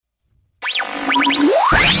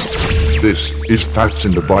This is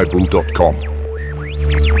that'sinthebible.com.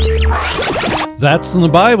 That's in the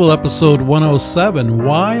Bible, episode 107,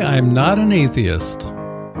 Why I'm Not an Atheist.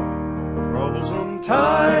 Troublesome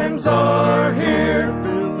times are here,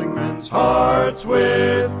 filling men's hearts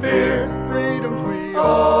with fear. Freedoms we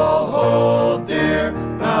all hold dear,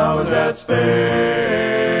 now is at stake.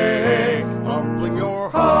 Humbling your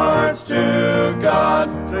hearts to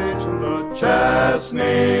God, saves from the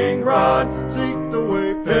chastening rod. Seek the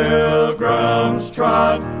way pilgrims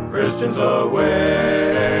trod, Christians away.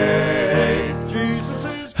 Jesus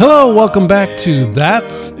is... Hello, welcome back to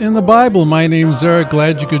That's in the Bible. My name's Eric.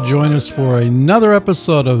 Glad you could join us for another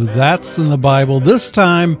episode of That's in the Bible. This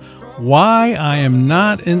time, Why I Am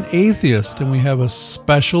Not an Atheist. And we have a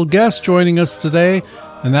special guest joining us today,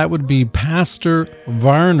 and that would be Pastor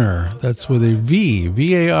Varner. That's with a V,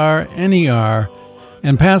 V-A-R-N-E-R.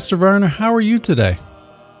 And Pastor Varner, how are you today?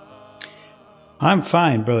 I'm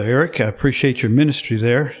fine, Brother Eric. I appreciate your ministry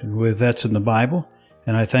there with That's in the Bible,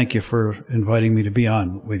 and I thank you for inviting me to be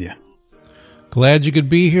on with you. Glad you could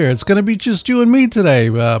be here. It's going to be just you and me today.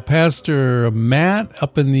 Pastor Matt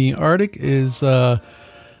up in the Arctic is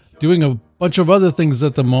doing a bunch of other things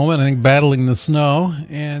at the moment, I think battling the snow.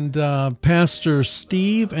 And Pastor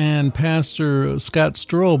Steve and Pastor Scott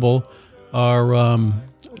Strobel are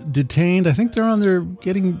detained. I think they're on their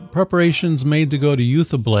getting preparations made to go to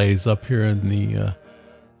Youth Ablaze up here in the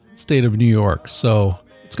state of New York. So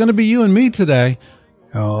it's going to be you and me today.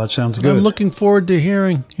 Oh, that sounds good. I'm looking forward to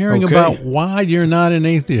hearing about why you're not an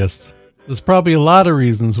atheist. There's probably a lot of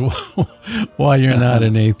reasons why you're not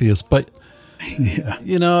an atheist, but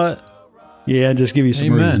you know, just give you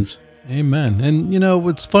some reasons. Amen. And you know,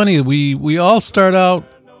 what's funny, we all start out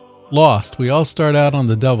lost. We all start out on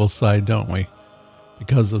the devil's side, don't we?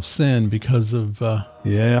 Because of sin, because of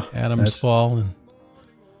Adam's fall, and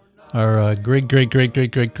our great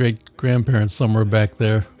grandparents somewhere back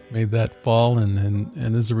there made that fall,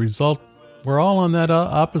 and as a result, we're all on that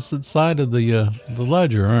opposite side of the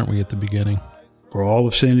ledger, aren't we? At the beginning, for all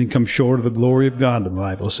have sinned and come short of the glory of God. The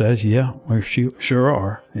Bible says, "Yeah, we sure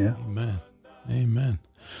are." Yeah, Amen.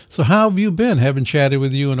 So how have you been? Haven't chatted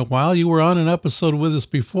with you in a while. You were on an episode with us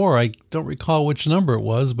before. I don't recall which number it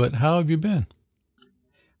was, but how have you been?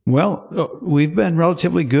 Well, we've been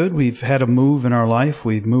relatively good. We've had a move in our life.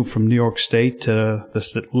 We've moved from New York State to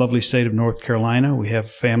the lovely state of North Carolina. We have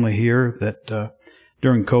family here that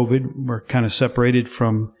during COVID were kind of separated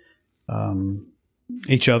from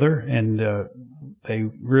each other, and they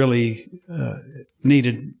really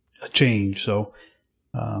needed a change. So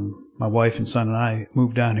my wife and son and I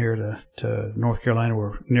moved down here to North Carolina.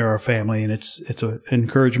 We're near our family, and it's an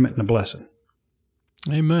encouragement and a blessing.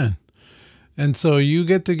 Amen. And so you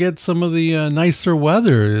get some of the nicer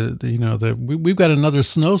weather. You know, we've got another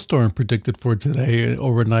snowstorm predicted for today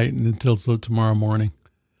overnight and until tomorrow morning.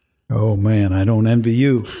 Oh man, I don't envy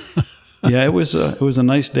you. Yeah, it was a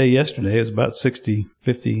nice day yesterday. It was about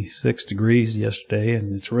 56 degrees yesterday,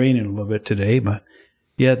 and it's raining a little bit today. But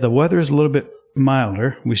yeah, the weather is a little bit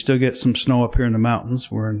milder. We still get some snow up here in the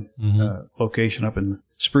mountains. We're in a location up in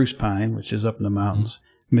Spruce Pine, which is up in the mountains,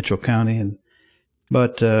 Mitchell County,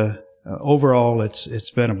 but overall, it's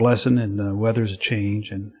been a blessing, and the weather's a change,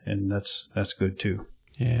 and that's good too.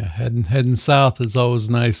 Yeah, heading south is always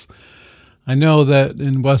nice. I know that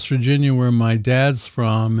in West Virginia, where my dad's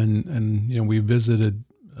from, and you know, we visit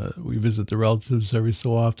the relatives every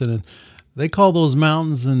so often, and they call those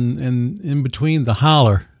mountains in between the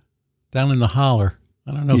holler, down in the holler.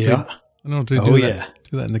 I don't know if they do that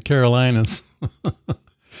in the Carolinas.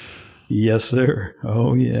 Yes, sir.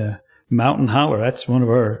 Oh yeah. Mountain Holler. That's one of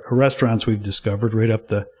our restaurants we've discovered right up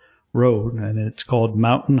the road, and it's called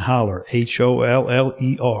Mountain Holler,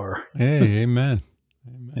 Holler. Hey, amen.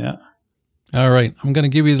 Yeah. All right. I'm going to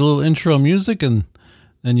give you the little intro music, and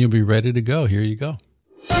then you'll be ready to go. Here you go.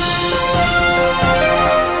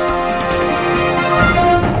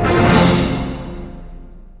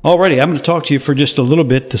 Alrighty, I'm going to talk to you for just a little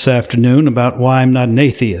bit this afternoon about why I'm not an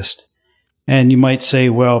atheist. And you might say,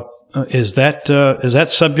 well, is that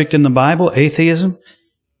subject in the Bible, atheism?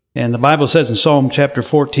 And the Bible says in Psalm chapter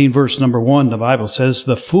 14, verse number 1, the Bible says,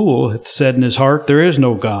 "The fool hath said in his heart, there is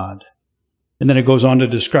no God." And then it goes on to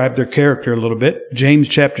describe their character a little bit. James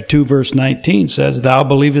chapter 2, verse 19 says, "Thou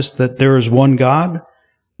believest that there is one God?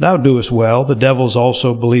 Thou doest well. The devils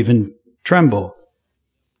also believe and tremble."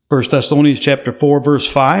 1 Thessalonians chapter 4, verse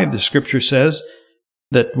 5, the scripture says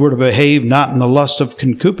that we're to behave not in the lust of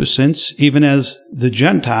concupiscence, even as the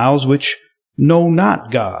Gentiles which know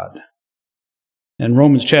not God. In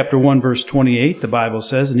Romans chapter 1, verse 28, the Bible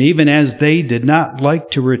says, "And even as they did not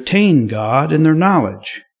like to retain God in their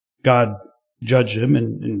knowledge, God judge them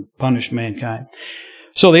and punish mankind.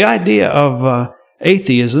 So the idea of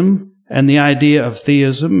atheism and the idea of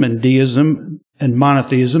theism and deism and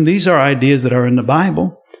monotheism, these are ideas that are in the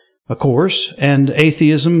Bible, of course, and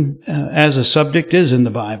atheism as a subject is in the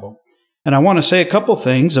Bible. And I want to say a couple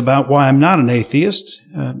things about why I'm not an atheist.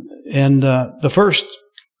 And the first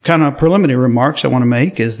kind of preliminary remarks I want to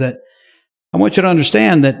make is that I want you to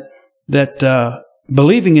understand that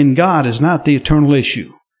believing in God is not the eternal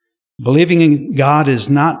issue. Believing in God is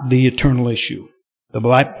not the eternal issue. The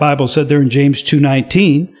Bible said there in James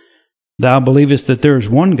 2:19, "Thou believest that there is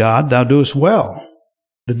one God, thou doest well.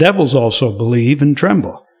 The devils also believe and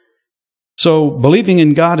tremble." So believing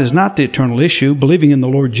in God is not the eternal issue. Believing in the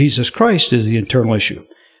Lord Jesus Christ is the eternal issue.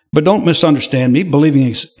 But don't misunderstand me.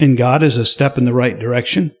 Believing in God is a step in the right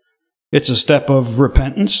direction. It's a step of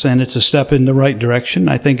repentance, and it's a step in the right direction.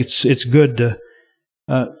 I think it's good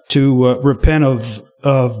to repent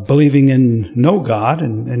of believing in no God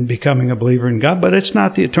and becoming a believer in God, but it's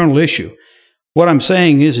not the eternal issue. What I'm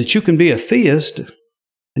saying is that you can be a theist,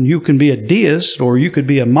 and you can be a deist, or you could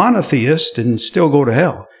be a monotheist and still go to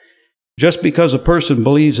hell. Just because a person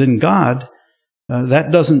believes in God,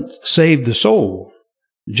 that doesn't save the soul.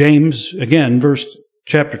 James, again,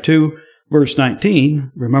 chapter 2, verse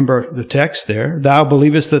 19, remember the text there, "Thou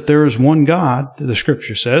believest that there is one God," the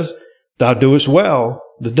Scripture says, "Thou doest well.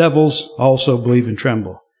 The devils also believe and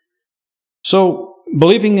tremble." So,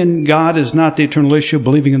 believing in God is not the eternal issue.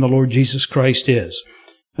 Believing in the Lord Jesus Christ is.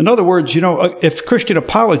 In other words, if Christian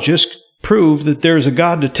apologists prove that there is a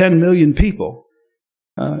God to 10 million people,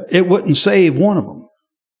 it wouldn't save one of them.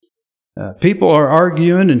 People are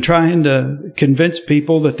arguing and trying to convince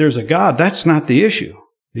people that there's a God. That's not the issue.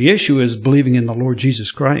 The issue is believing in the Lord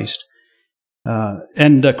Jesus Christ.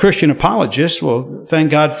 And Christian apologists, well,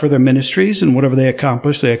 thank God for their ministries and whatever they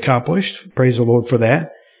accomplished. Praise the Lord for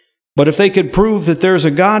that. But if they could prove that there's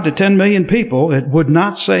a God to 10 million people, it would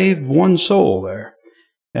not save one soul there.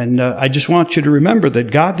 And I just want you to remember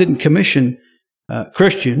that God didn't commission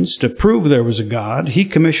Christians to prove there was a God. He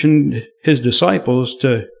commissioned His disciples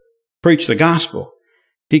to preach the gospel.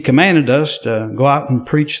 He commanded us to go out and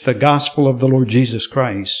preach the gospel of the Lord Jesus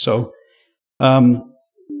Christ. So,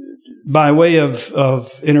 by way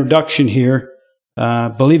of introduction here,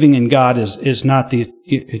 believing in God is not the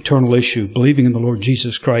eternal issue. Believing in the Lord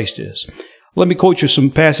Jesus Christ is. Let me quote you some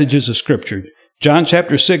passages of Scripture. John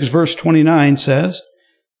chapter 6, verse 29 says,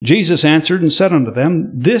 "Jesus answered and said unto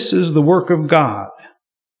them, This is the work of God."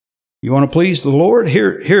 You want to please the Lord?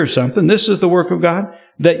 Here's something. This is the work of God,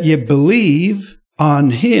 that ye believe on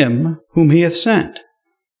Him whom He hath sent.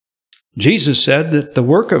 Jesus said that the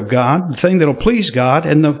work of God, the thing that will please God,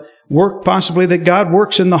 and the work possibly that God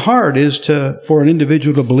works in the heart is for an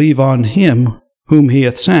individual to believe on Him whom He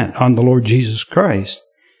hath sent, on the Lord Jesus Christ.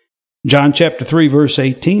 John chapter 3, verse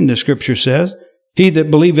 18, the Scripture says, "He that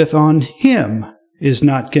believeth on Him is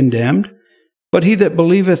not condemned, but he that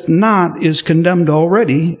believeth not is condemned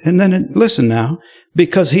already." And then, listen now,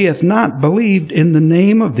 "because he hath not believed in the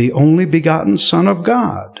name of the only begotten Son of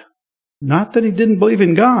God." Not that he didn't believe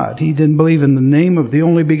in God. He didn't believe in the name of the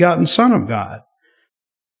only begotten Son of God.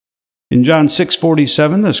 In John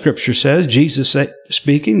 6:47, the Scripture says, Jesus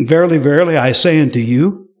speaking, "Verily, verily, I say unto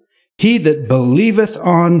you, he that believeth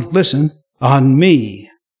on," listen, "on me."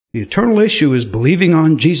 The eternal issue is believing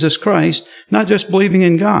on Jesus Christ, not just believing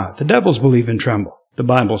in God. The devils believe and tremble, the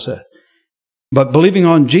Bible said. But believing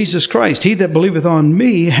on Jesus Christ, "He that believeth on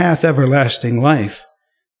me hath everlasting life."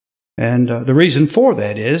 And the reason for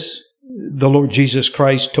that is, the Lord Jesus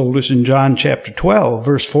Christ told us in John chapter 12,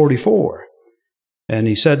 verse 44. And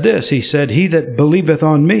He said this, He said, "He that believeth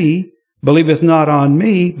on me, believeth not on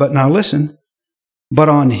me," but now listen, "but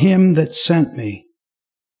on Him that sent me."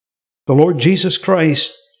 The Lord Jesus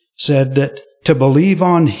Christ said that to believe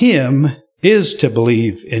on Him is to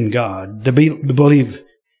believe in God, to believe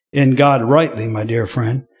in God rightly, my dear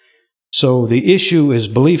friend. So the issue is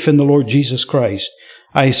belief in the Lord Jesus Christ.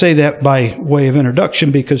 I say that by way of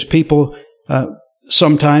introduction because people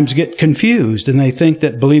sometimes get confused and they think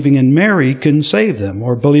that believing in Mary can save them,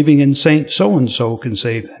 or believing in Saint so-and-so can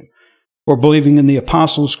save them, or believing in the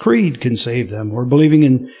Apostles' Creed can save them, or believing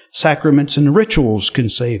in sacraments and rituals can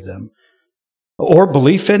save them. Or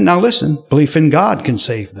belief in God can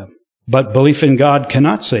save them. But belief in God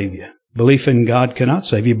cannot save you. Belief in God cannot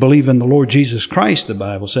save you. Believe in the Lord Jesus Christ, the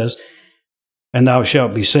Bible says, and thou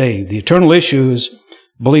shalt be saved. The eternal issue is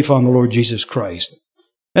belief on the Lord Jesus Christ.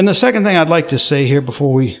 And the second thing I'd like to say here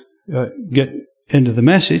before we get into the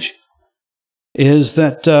message is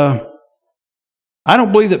that I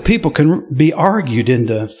don't believe that people can be argued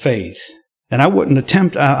into faith. And I wouldn't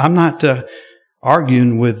attempt, I'm not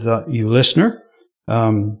arguing with you, listener.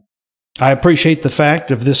 I appreciate the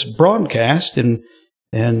fact of this broadcast, and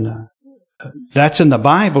that's in the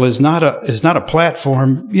Bible is not a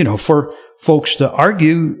platform, for folks to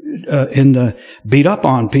argue and beat up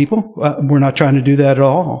on people. We're not trying to do that at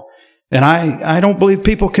all. And I don't believe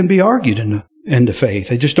people can be argued into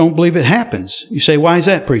faith. I just don't believe it happens. You say, why is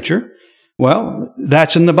that, preacher? Well,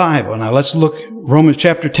 that's in the Bible. Now let's look Romans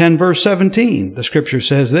chapter 10, verse 17. The scripture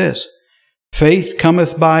says this: faith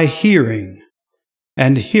cometh by hearing,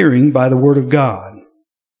 and hearing by the word of God.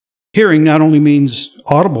 Hearing not only means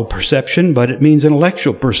audible perception, but it means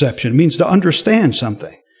intellectual perception. It means to understand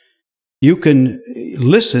something. You can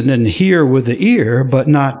listen and hear with the ear, but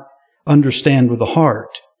not understand with the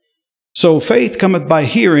heart. So faith cometh by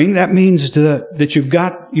hearing. That means that you've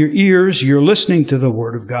got your ears, you're listening to the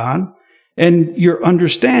word of God, and you're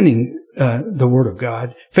understanding the word of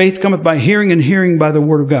God. Faith cometh by hearing, and hearing by the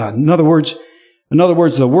word of God. In other words,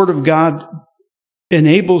 the word of God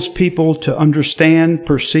enables people to understand,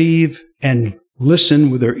 perceive, and listen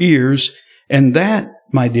with their ears. And that,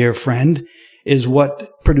 my dear friend, is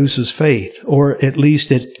what produces faith, or at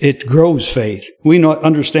least it grows faith. We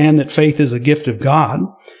understand that faith is a gift of God,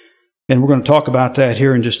 and we're going to talk about that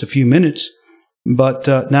here in just a few minutes. But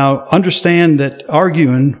now understand that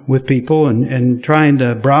arguing with people and trying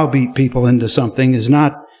to browbeat people into something is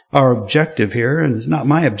not our objective here, and it's not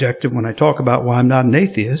my objective when I talk about why I'm not an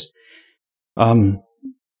atheist. I'm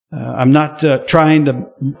not trying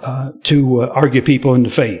to argue people into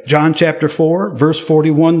faith. John chapter 4, verse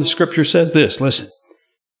 41, the scripture says this, listen,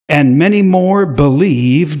 and many more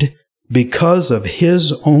believed because of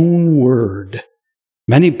his own word.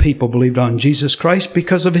 Many people believed on Jesus Christ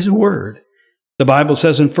because of his word. The Bible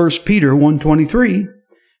says in 1 Peter 1:23,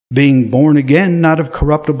 being born again, not of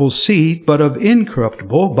corruptible seed, but of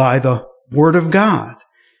incorruptible, by the word of God,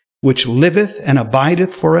 which liveth and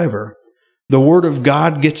abideth forever. The word of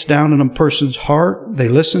God gets down in a person's heart. They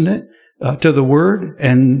listen to the word,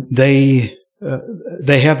 and they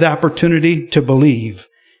have the opportunity to believe.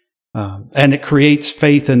 And it creates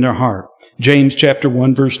faith in their heart. James chapter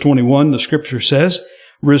 1, verse 21, the scripture says,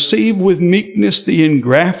 receive with meekness the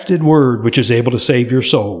engrafted word, which is able to save your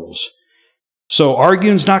souls. So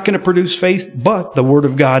arguing's not going to produce faith, but the word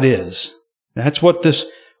of God is. That's what this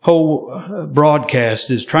whole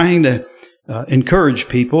broadcast is trying to encourage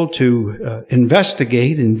people to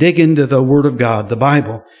investigate and dig into the word of God, the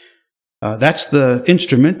Bible. That's the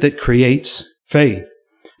instrument that creates faith.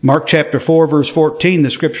 Mark chapter 4, verse 14,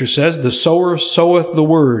 the scripture says, the sower soweth the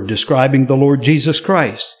word, describing the Lord Jesus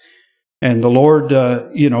Christ. And the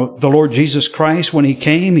Lord Jesus Christ, when he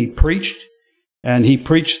came, he preached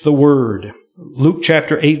the word. Luke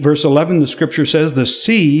chapter 8, verse 11, the scripture says, the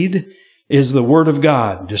seed is the word of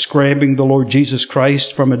God, describing the Lord Jesus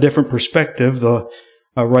Christ from a different perspective, the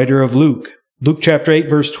writer of Luke. Luke chapter 8,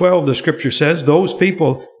 verse 12, the scripture says, those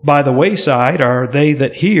people by the wayside are they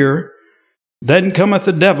that hear. Then cometh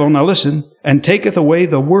the devil, now listen, and taketh away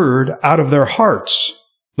the word out of their hearts,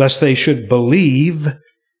 lest they should believe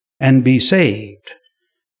and be saved.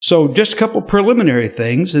 So just a couple preliminary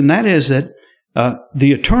things, and that is that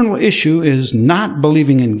the eternal issue is not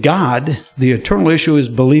believing in God. The eternal issue is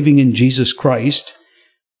believing in Jesus Christ.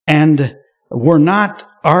 And we're not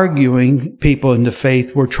arguing people into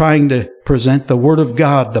faith. We're trying to present the Word of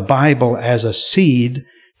God, the Bible, as a seed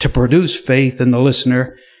to produce faith in the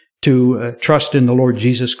listener to trust in the Lord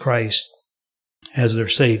Jesus Christ as their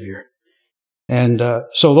Savior. And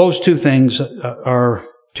so those two things are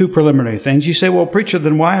two preliminary things. You say, well, preacher,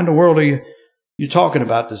 then why in the world are you talking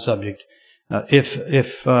about this subject?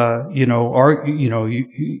 If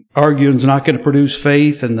arguing's not going to produce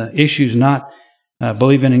faith and the issue's not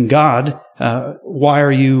believing in God, why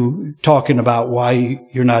are you talking about why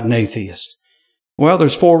you're not an atheist? Well,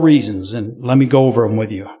 there's 4 reasons, and let me go over them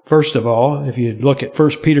with you. First of all, if you look at 1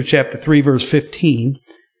 Peter chapter 3, verse 15,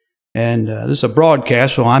 and this is a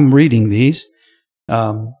broadcast, so I'm reading these.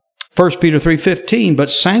 1 Peter 3:15, but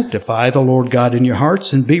sanctify the Lord God in your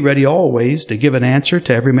hearts, and be ready always to give an answer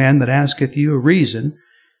to every man that asketh you a reason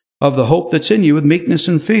of the hope that's in you with meekness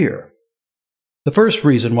and fear. The first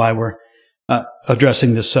reason why we're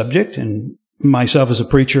addressing this subject, and myself as a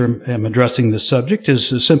preacher am addressing this subject,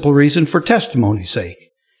 is a simple reason for testimony's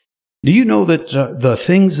sake. Do you know that the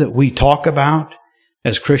things that we talk about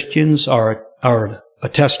as Christians are a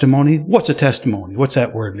testimony? What's a testimony? What's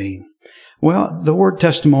that word mean? Well, the word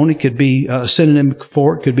testimony could be a synonym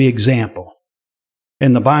for it, could be example.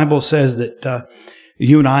 And the Bible says that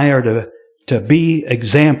you and I are to be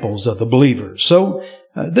examples of the believers. So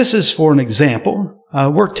this is for an example.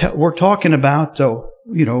 We're talking about,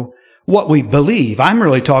 what we believe. I'm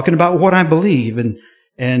really talking about what I believe.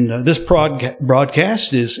 And this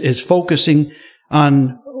broadcast is focusing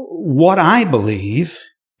on what I believe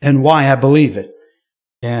and why I believe it.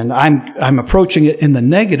 And I'm approaching it in the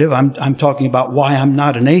negative. I'm talking about why I'm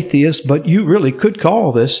not an atheist, but you really could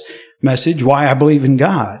call this message why I believe in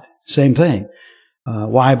God. Same thing.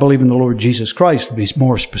 Why I believe in the Lord Jesus Christ, to be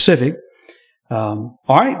more specific. All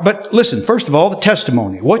right, but listen, first of all, the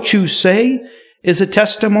testimony. What you say is a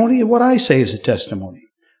testimony, and what I say is a testimony.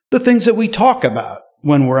 The things that we talk about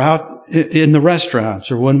when we're out in the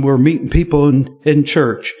restaurants or when we're meeting people in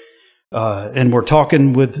church, and we're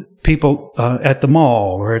talking with people at the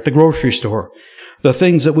mall or at the grocery store. The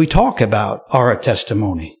things that we talk about are a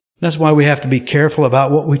testimony. That's why we have to be careful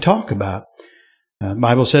about what we talk about. The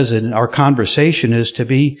Bible says that our conversation is to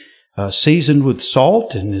be seasoned with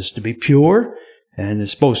salt and is to be pure and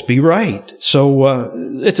is supposed to be right. So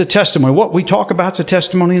it's a testimony. What we talk about is a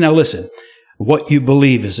testimony. Now listen, what you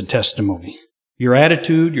believe is a testimony. Your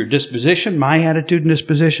attitude, your disposition, my attitude and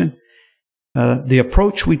disposition, the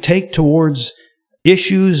approach we take towards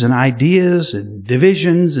issues and ideas and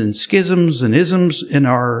divisions and schisms and isms in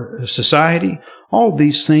our society, all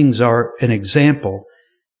these things are an example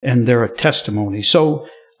and they're a testimony. So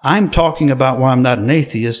I'm talking about why I'm not an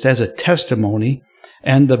atheist as a testimony.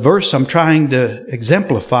 And the verse I'm trying to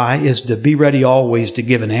exemplify is to be ready always to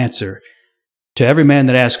give an answer to every man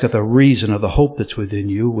that asketh a reason of the hope that's within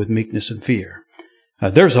you with meekness and fear.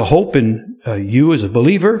 There's a hope in you as a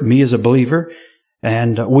believer, me as a believer,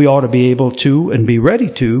 and we ought to be able to and be ready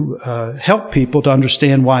to help people to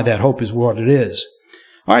understand why that hope is what it is.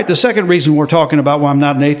 All right, the second reason we're talking about why I'm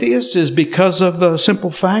not an atheist is because of the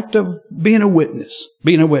simple fact of being a witness.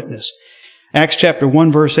 Acts chapter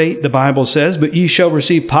 1, verse 8, the Bible says, "But ye shall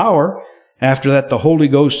receive power after that the Holy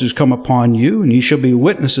Ghost is come upon you, and ye shall be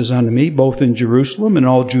witnesses unto me, both in Jerusalem and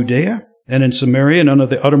all Judea, and in Samaria, and unto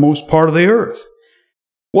the uttermost part of the earth."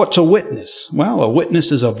 What's a witness? Well, a witness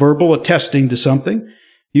is a verbal attesting to something.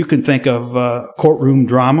 You can think of a courtroom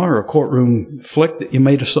drama or a courtroom flick that you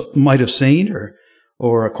might have seen,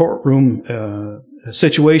 or a courtroom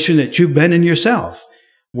situation that you've been in yourself,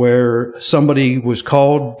 where somebody was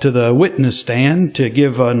called to the witness stand to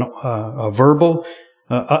give a verbal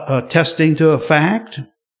attesting to a fact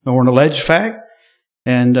or an alleged fact.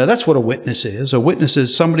 And that's what a witness is. A witness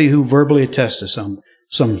is somebody who verbally attests to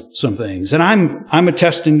some things. And I'm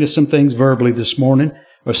attesting to some things verbally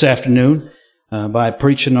this afternoon, by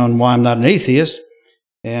preaching on why I'm not an atheist.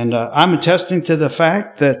 And I'm attesting to the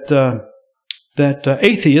fact that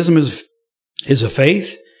atheism is a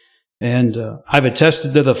faith. And I've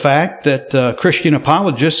attested to the fact that Christian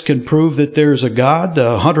apologists can prove that there's a God,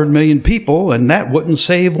 100 million people, and that wouldn't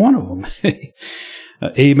save one of them.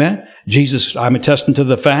 Amen. I'm attesting to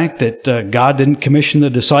the fact that God didn't commission the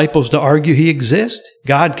disciples to argue he exists.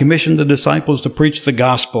 God commissioned the disciples to preach the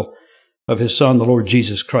gospel of his Son, the Lord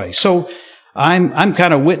Jesus Christ. So I'm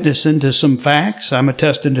kind of witnessing to some facts. I'm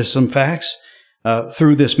attesting to some facts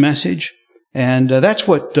through this message. And that's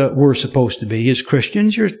what we're supposed to be as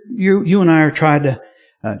Christians. You and I are trying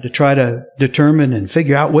to determine and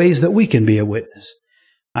figure out ways that we can be a witness.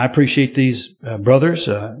 I appreciate these brothers,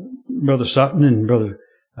 Brother Sutton and Brother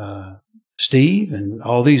Steve, and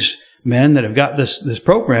all these men that have got this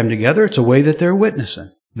program together. It's a way that they're witnessing.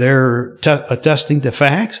 They're attesting to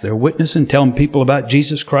facts. They're witnessing, telling people about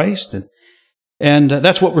Jesus Christ, and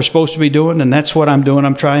that's what we're supposed to be doing. And that's what I'm doing.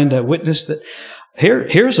 I'm trying to witness that.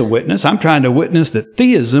 Here's a witness. I'm trying to witness that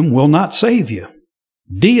theism will not save you.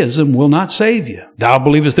 Deism will not save you. Thou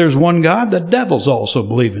believest there's one God, the devils also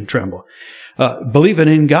believe and tremble. Believing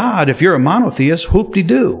in God, if you're a monotheist,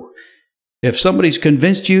 whoop-de-doo. If somebody's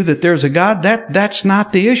convinced you that there's a God, that's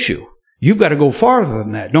not the issue. You've got to go farther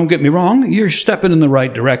than that. Don't get me wrong. You're stepping in the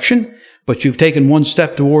right direction, but you've taken one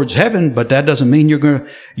step towards heaven, but that doesn't mean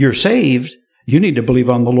you're saved. You need to believe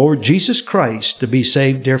on the Lord Jesus Christ to be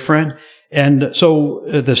saved, dear friend. And so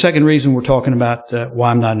the second reason we're talking about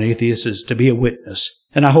why I'm not an atheist is to be a witness.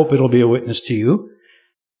 And I hope it'll be a witness to you.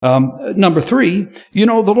 Number 3, the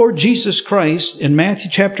Lord Jesus Christ in Matthew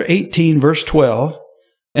chapter 18, verse 12,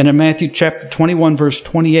 and in Matthew chapter 21, verse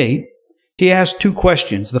 28, he asked 2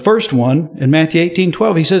 questions. The first one, in Matthew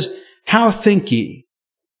 18:12, he says, "How think ye?"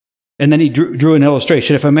 And then he drew an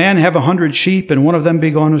illustration. "If a man have 100 sheep, and one of them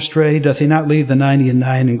be gone astray, doth he not leave the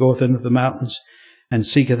 99 and goeth into the mountains, and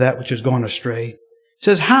seeketh that which is gone astray?" He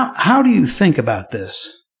says, how do you think about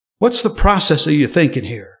this? What's the process of your thinking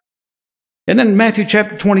here? And then Matthew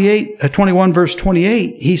chapter 21, verse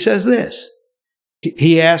 28, he says this.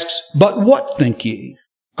 He asks, "But what think ye?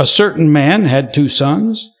 A certain man had 2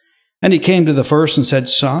 sons, and he came to the first and said,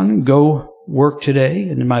 Son, go work today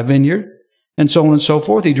and in my vineyard, and so on and so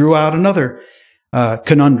forth. He drew out another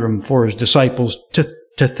conundrum for his disciples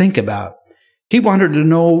to think about. He wanted to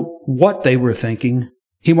know what they were thinking.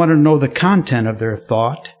 He wanted to know the content of their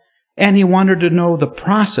thought, and he wanted to know the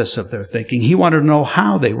process of their thinking. He wanted to know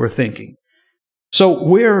how they were thinking. So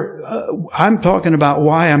I'm talking about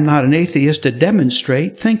why I'm not an atheist, to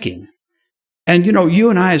demonstrate thinking. And, you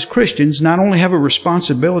and I as Christians not only have a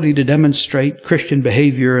responsibility to demonstrate Christian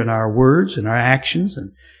behavior in our words and our actions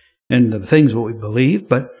and the things that we believe,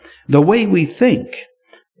 but the way we think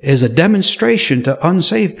is a demonstration to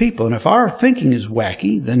unsaved people. And if our thinking is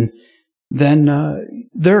wacky, then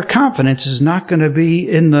their confidence is not going to be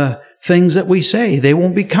in the things that we say. They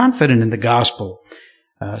won't be confident in the gospel.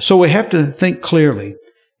 So we have to think clearly.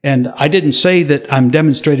 And I didn't say that I'm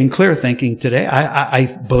demonstrating clear thinking today. I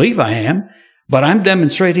believe I am, but I'm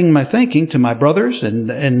demonstrating my thinking to my brothers, and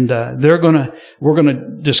we're gonna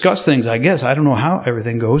discuss things, I guess. I don't know how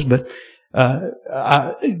everything goes, but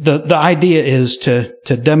the idea is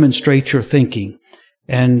to demonstrate your thinking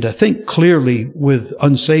and think clearly with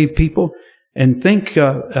unsaved people, and think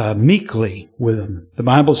meekly with them. The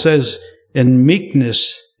Bible says, in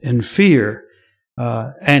meekness and fear,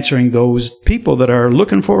 answering those people that are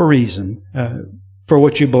looking for a reason for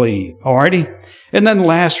what you believe. Alrighty? And then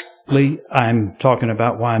lastly, I'm talking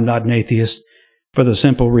about why I'm not an atheist, for the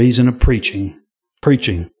simple reason of preaching.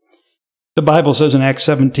 The Bible says in Acts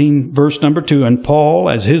 17, verse number 2, and Paul,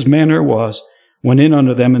 as his manner was, went in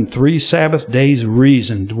unto them, and 3 Sabbath days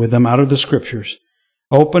reasoned with them out of the Scriptures,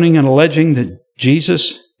 opening and alleging that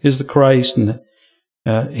Jesus is the Christ, and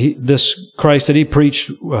that this Christ that he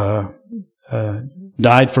preached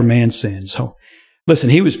died for man's sins. So, listen,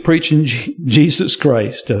 he was preaching Jesus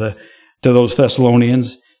Christ to those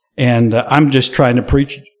Thessalonians, and I'm just trying to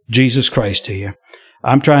preach Jesus Christ to you.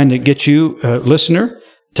 I'm trying to get you, listener,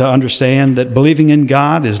 to understand that believing in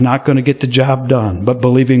God is not going to get the job done, but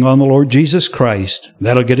believing on the Lord Jesus Christ,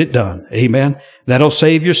 that'll get it done. Amen. That'll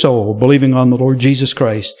save your soul, believing on the Lord Jesus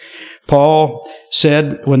Christ. Paul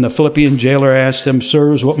said, when the Philippian jailer asked him,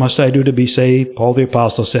 Sirs, what must I do to be saved? Paul the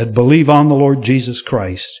apostle said, believe on the Lord Jesus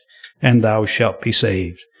Christ, and thou shalt be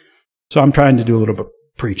saved. So I'm trying to do a little bit of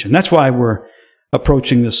preaching. That's why we're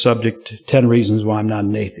approaching this subject, 10 reasons why I'm not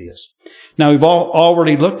an atheist. Now, we've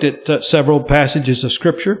already looked at several passages of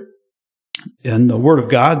Scripture in the Word of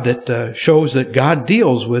God that shows that God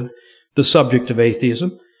deals with the subject of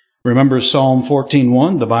atheism. Remember Psalm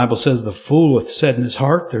 14:1, the Bible says, the fool hath said in his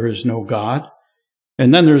heart, there is no God.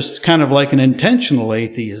 And then there's kind of like an intentional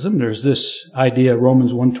atheism. There's this idea,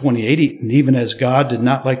 Romans 1:28, and even as God did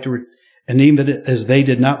not like to, and even as they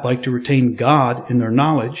did not like to retain God in their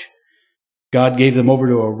knowledge, God gave them over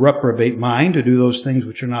to a reprobate mind to do those things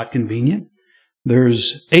which are not convenient.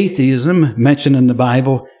 There's atheism mentioned in the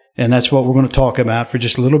Bible, and that's what we're going to talk about for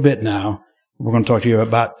just a little bit now. We're going to talk to you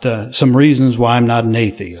about some reasons why I'm not an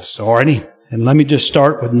atheist. Alrighty? And let me just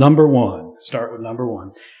start with number one.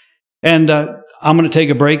 And I'm going to take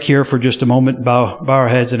a break here for just a moment, bow our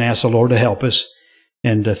heads and ask the Lord to help us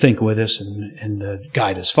and think with us and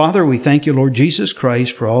guide us. Father, we thank you, Lord Jesus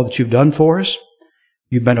Christ, for all that you've done for us.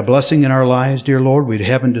 You've been a blessing in our lives, dear Lord. We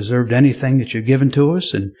haven't deserved anything that you've given to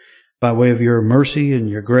us, and by way of your mercy and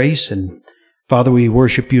your grace. And Father, we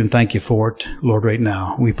worship you and thank you for it, Lord, right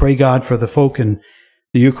now. We pray, God, for the folk in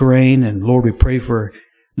the Ukraine, and Lord, we pray for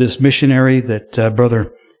this missionary that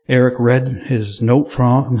Brother Eric read his note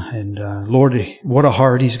from. And Lord, what a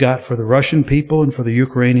heart he's got for the Russian people and for the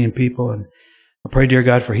Ukrainian people. And I pray, dear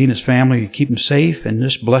God, for he and his family. You keep them safe and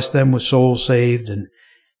just bless them with souls saved. And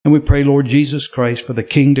we pray, Lord Jesus Christ, for the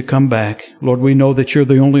King to come back. Lord, we know that you're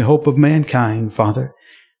the only hope of mankind, Father.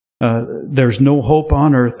 There's no hope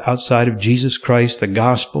on earth outside of Jesus Christ, the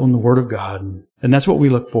gospel, and the Word of God. And that's what we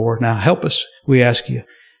look for. Now help us, we ask you,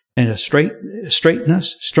 and straighten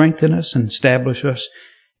us, strengthen us, and establish us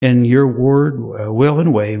in your word, will,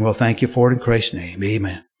 and way. And we'll thank you for it in Christ's name.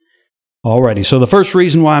 Amen. Alrighty, so the first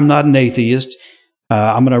reason why I'm not an atheist,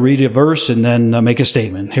 I'm going to read a verse and then make a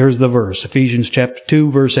statement. Here's the verse, Ephesians chapter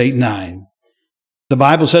 2, verse 8 and 9. The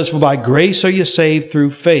Bible says, for by grace are you saved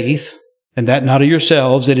through faith, and that not of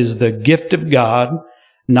yourselves. It is the gift of God,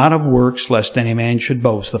 not of works, lest any man should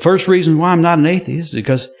boast. The first reason why I'm not an atheist is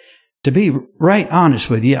because, to be right honest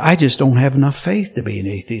with you, I just don't have enough faith to be an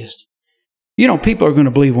atheist. You know, people are going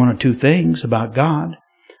to believe one or two things about God.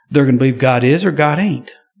 They're going to believe God is or God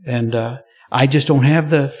ain't. And I just don't have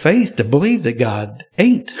the faith to believe that God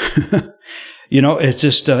ain't. You know, it's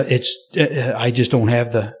just, I just don't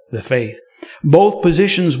have the faith. Both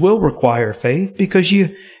positions will require faith because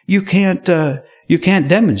you can't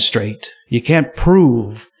demonstrate, you can't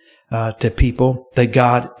prove to people that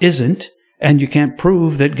God isn't and you can't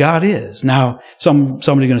prove that God is. Now, somebody's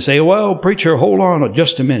going to say, well, preacher, hold on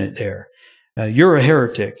just a minute there. You're a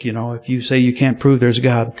heretic, if you say you can't prove there's a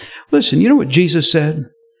God. Listen, you know what Jesus said?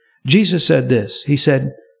 Jesus said this. He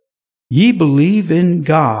said, ye believe in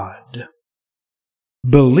God,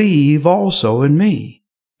 believe also in me.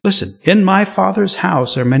 Listen, in my Father's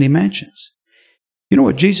house are many mansions. You know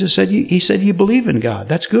what Jesus said? He said, you believe in God.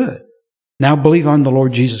 That's good. Now believe on the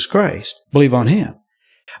Lord Jesus Christ. Believe on Him.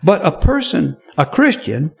 But a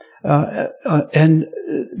Christian, and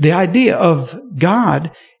the idea of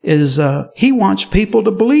God is He wants people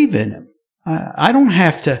to believe in Him. I don't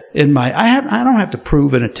have to I don't have to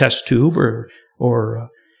prove in a test tube or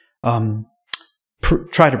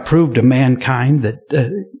try to prove to mankind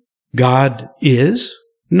that God is.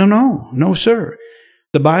 No, sir.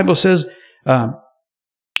 The Bible says,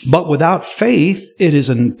 but without faith it is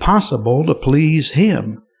impossible to please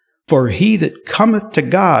Him. For he that cometh to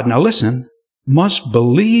God, now listen, must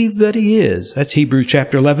believe that He is. That's Hebrews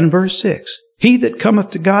chapter 11, verse 6. He that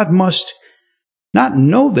cometh to God must not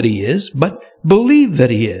know that He is, but believe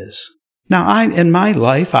that He is. Now, in my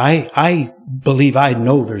life, I believe I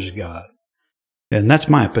know there's a God. And that's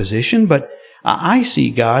my position, but I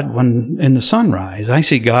see God in the sunrise. I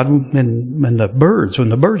see God when the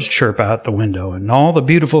birds chirp out the window, and all the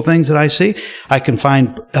beautiful things that I see. I can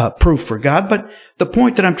find proof for God. But the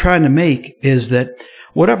point that I'm trying to make is that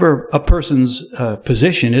whatever a person's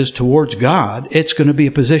position is towards God, it's going to be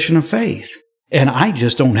a position of faith. And I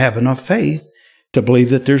just don't have enough faith to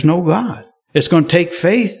believe that there's no God. It's going to take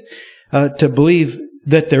faith to believe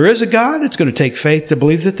that there is a God. It's going to take faith to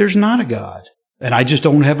believe that there's not a God. And I just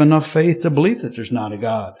don't have enough faith to believe that there's not a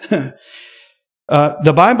God.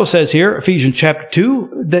 The Bible says here, Ephesians chapter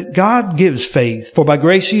 2, that God gives faith. For by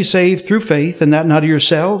grace ye saved through faith, and that not of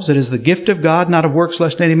yourselves. It is the gift of God, not of works,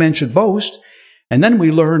 lest any man should boast. And then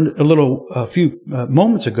we learned a few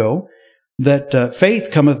moments ago that faith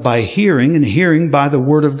cometh by hearing, and hearing by the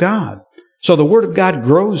Word of God. So the Word of God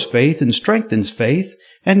grows faith and strengthens faith,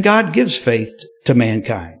 and God gives faith to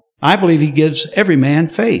mankind. I believe He gives every man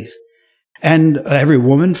faith. And every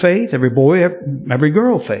woman faith, every boy, every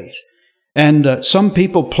girl faith. And some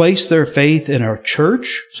people place their faith in a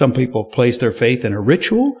church. Some people place their faith in a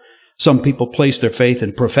ritual. Some people place their faith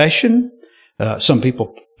in profession. Some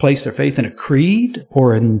people place their faith in a creed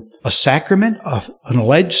or in a sacrament, an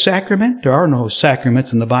alleged sacrament. There are no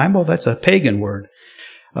sacraments in the Bible. That's a pagan word.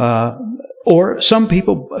 Or some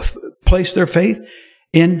people place their faith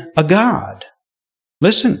in a God.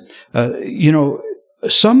 Listen,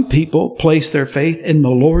 some people place their faith in the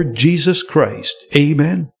Lord Jesus Christ.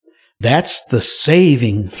 Amen. That's the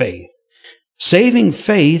saving faith. Saving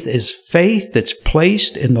faith is faith that's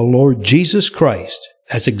placed in the Lord Jesus Christ.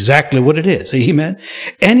 That's exactly what it is. Amen.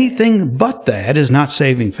 Anything but that is not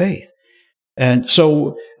saving faith. And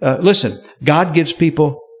so, listen, God gives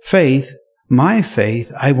people faith. My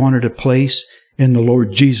faith, I wanted to place in the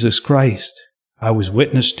Lord Jesus Christ. I was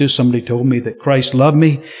witness to, somebody told me that Christ loved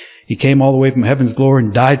me. He came all the way from heaven's glory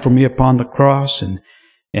and died for me upon the cross. And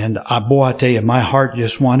I tell you, my heart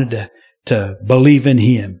just wanted to believe in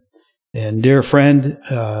Him. And dear friend,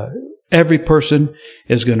 every person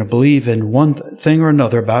is going to believe in one thing or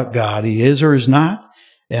another about God. He is or is not.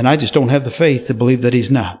 And I just don't have the faith to believe that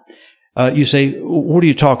He's not. You say, what are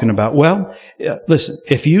you talking about? Well, listen,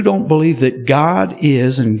 if you don't believe that God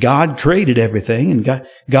is and God created everything and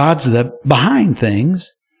God's the behind things,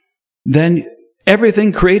 then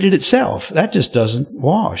everything created itself. That just doesn't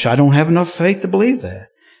wash. I don't have enough faith to believe that.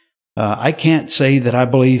 I can't say that I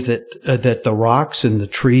believe that the rocks and the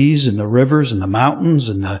trees and the rivers and the mountains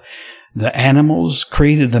and the animals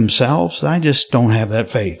created themselves. I just don't have that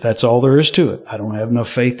faith. That's all there is to it. I don't have enough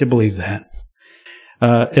faith to believe that.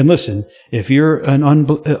 And listen, if you're an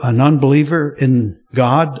unbeliever in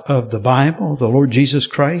God of the Bible, the Lord Jesus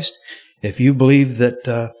Christ, if you believe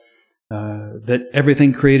that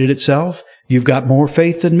everything created itself, you've got more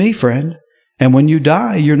faith than me, friend. And when you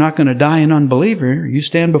die, you're not going to die an unbeliever. You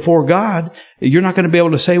stand before God. You're not going to be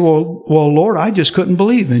able to say, well, Lord, I just couldn't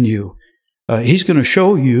believe in you. He's going to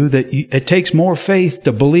show you that it takes more faith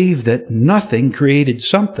to believe that nothing created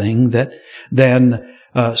something than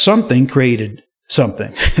something created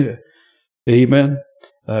something. Amen.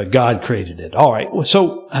 God created it. All right.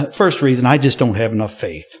 So first reason, I just don't have enough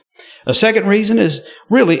faith. A second reason is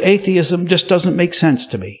really atheism just doesn't make sense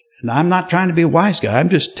to me. And I'm not trying to be a wise guy. I'm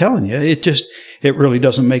just telling you, it really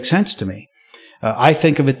doesn't make sense to me. I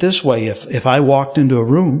think of it this way. If I walked into a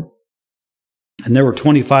room and there were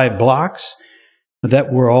 25 blocks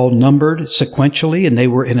that were all numbered sequentially and they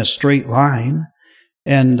were in a straight line,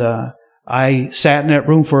 and I sat in that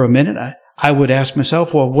room for a minute, I would ask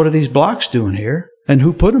myself, well, what are these blocks doing here? And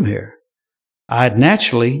who put them here? I'd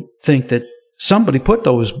naturally think that somebody put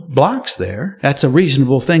those blocks there. That's a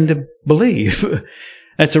reasonable thing to believe.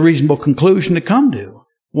 That's a reasonable conclusion to come to.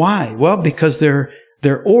 Why? Well, because they're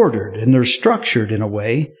ordered and they're structured in a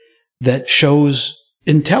way that shows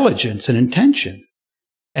intelligence and intention.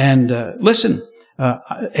 And listen,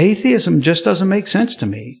 atheism just doesn't make sense to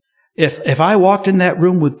me. If I walked in that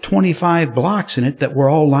room with 25 blocks in it that were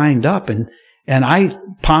all lined up, and I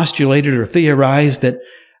postulated or theorized that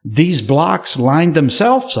these blocks lined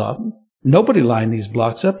themselves up, nobody lined these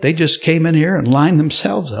blocks up. They just came in here and lined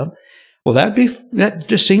themselves up. Well, that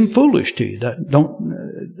just seemed foolish to you.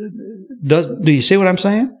 Do you see what I'm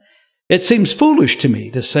saying? It seems foolish to me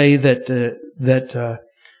to say that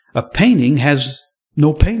a painting has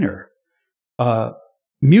no painter.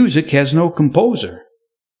 Music has no composer.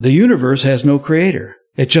 The universe has no creator.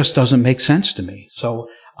 It just doesn't make sense to me. So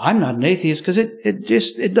I'm not an atheist because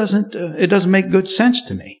it doesn't make good sense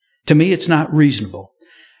to me. To me, it's not reasonable.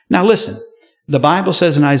 Now listen, the Bible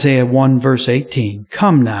says in Isaiah 1 verse 18,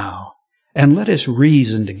 "Come now, and let us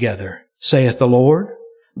reason together, saith the Lord.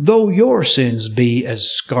 Though your sins be as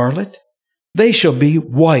scarlet, they shall be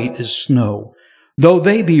white as snow. Though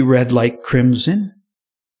they be red like crimson,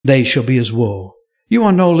 they shall be as wool." You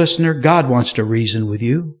want to know, listener, God wants to reason with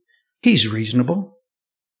you. He's reasonable.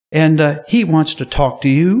 And He wants to talk to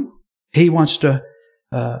you. He wants to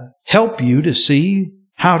help you to see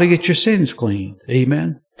how to get your sins cleaned.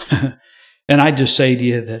 Amen. And I just say to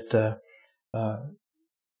you that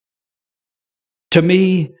to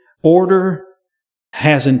me, order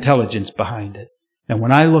has intelligence behind it. And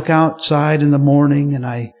when I look outside in the morning and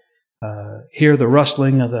I hear the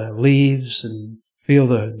rustling of the leaves and feel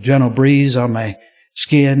the gentle breeze on my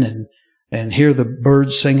skin and hear the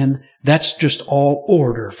birds singing, that's just all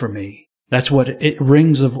order for me. That's what it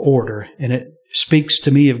rings of order, and it speaks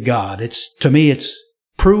to me of God. To me, it's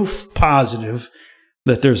proof positive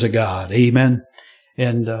that there's a God. Amen.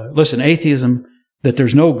 And listen, atheism, that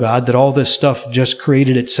there's no God, that all this stuff just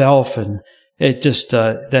created itself, and it just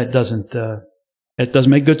it doesn't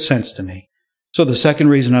make good sense to me. So the second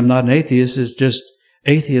reason I'm not an atheist is just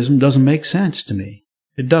atheism doesn't make sense to me.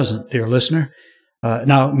 It doesn't, dear listener.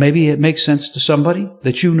 Now, maybe it makes sense to somebody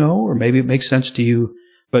that you know, or maybe it makes sense to you,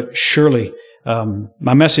 but surely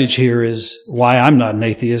my message here is why I'm not an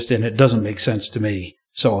atheist, and it doesn't make sense to me.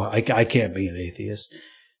 So I can't be an atheist.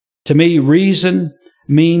 To me, reason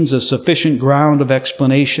means a sufficient ground of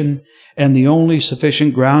explanation, and the only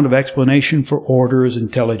sufficient ground of explanation for order is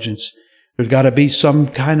intelligence. There's got to be some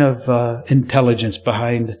kind of intelligence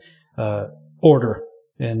behind order.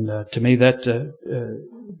 And to me, that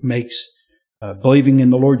makes believing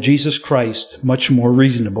in the Lord Jesus Christ much more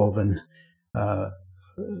reasonable than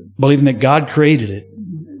believing that God created it.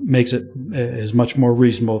 Makes it is much more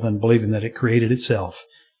reasonable than believing that it created itself.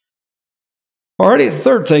 Alrighty, the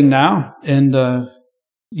third thing now, and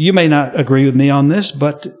you may not agree with me on this,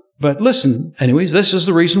 but listen, anyways, this is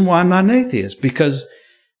the reason why I'm not an atheist, because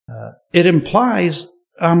it implies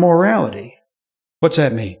amorality. What's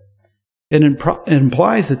that mean? It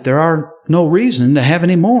implies that there are no reason to have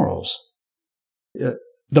any morals.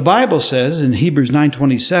 The Bible says in Hebrews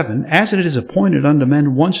 9:27, "As it is appointed unto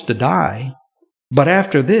men once to die, but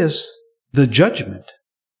after this, the judgment."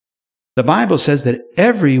 The Bible says that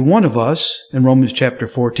every one of us, in Romans chapter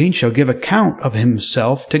 14, shall give account of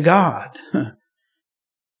himself to God.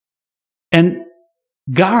 And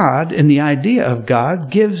God, and the idea of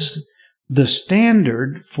God, gives the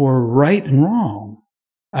standard for right and wrong.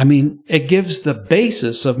 I mean, it gives the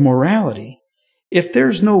basis of morality. If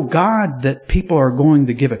there's no God that people are going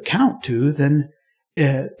to give account to, then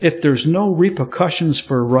if there's no repercussions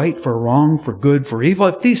for right, for wrong, for good, for evil,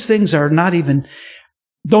 if these things are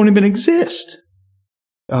don't even exist,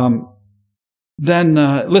 then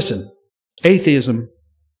listen, atheism,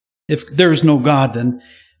 if there's no God,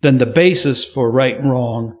 then the basis for right and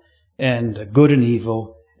wrong and good and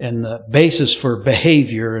evil, and the basis for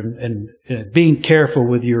behavior and being careful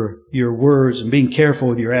with your words and being careful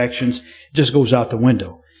with your actions just goes out the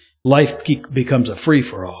window. Life becomes a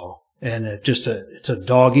free-for-all, and it's a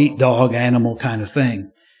dog-eat-dog animal kind of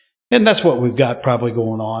thing. And that's what we've got probably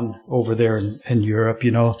going on over there in Europe. You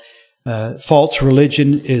know, false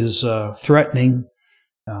religion is threatening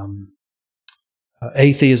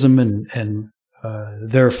atheism, and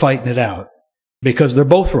they're fighting it out because they're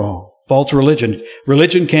both wrong. False religion.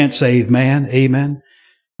 Religion can't save man. Amen.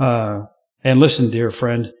 And listen, dear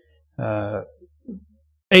friend,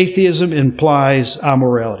 atheism implies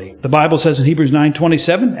amorality. The Bible says in Hebrews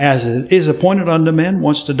 9:27, "As it is appointed unto men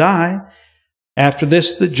once to die, after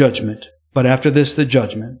this the judgment. But after this the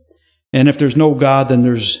judgment." And if there's no God, then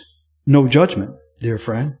there's no judgment, dear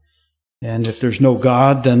friend. And if there's no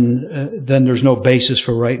God, then there's no basis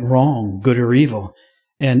for right and wrong, good or evil.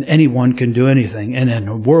 And anyone can do anything. And in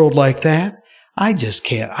a world like that, I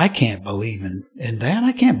can't believe in that.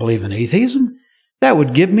 I can't believe in atheism. That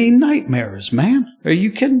would give me nightmares, man. Are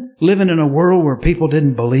you kidding? Living in a world where people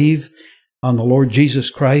didn't believe on the Lord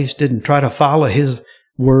Jesus Christ, didn't try to follow His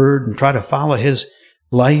word and try to follow His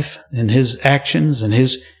life and His actions and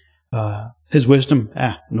His wisdom.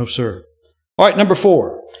 No, sir. All right, number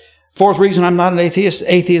 4. Fourth reason I'm not an atheist.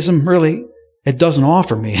 Atheism really, it doesn't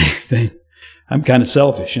offer me anything. I'm kind of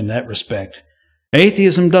selfish in that respect.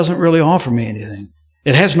 Atheism doesn't really offer me anything.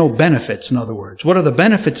 It has no benefits, in other words. What are the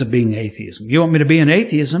benefits of being atheism? You want me to be an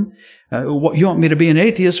atheism? You want me to be an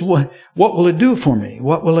atheist? What will it do for me?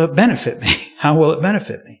 What will it benefit me? How will it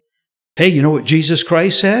benefit me? Hey, you know what Jesus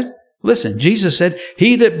Christ said? Listen, Jesus said,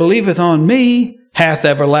 "He that believeth on me hath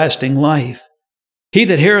everlasting life. He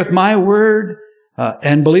that heareth my word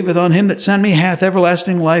and believeth on him that sent me hath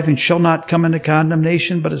everlasting life, and shall not come into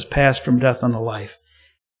condemnation, but is passed from death unto life."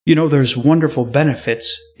 You know, there's wonderful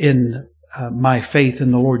benefits in my faith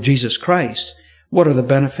in the Lord Jesus Christ. What are the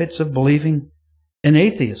benefits of believing in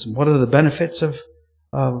atheism? What are the benefits of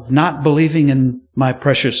not believing in my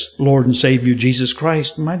precious Lord and Savior Jesus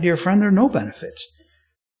Christ? My dear friend, there are no benefits.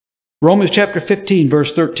 Romans chapter 15,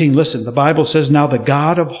 verse 13. Listen, the Bible says, "Now the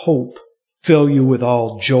God of hope fill you with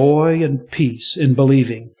all joy and peace in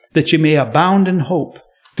believing, that you may abound in hope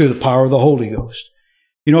through the power of the Holy Ghost."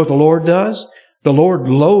 You know what the Lord does? The Lord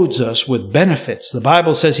loads us with benefits. The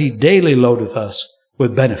Bible says He daily loadeth us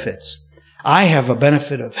with benefits. I have a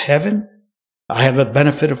benefit of heaven. I have a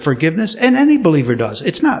benefit of forgiveness, and any believer does.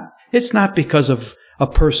 It's not because of a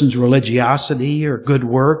person's religiosity or good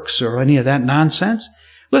works or any of that nonsense.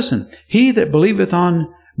 Listen, "He that believeth on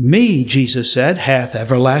me," Jesus said, "hath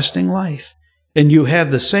everlasting life." And you have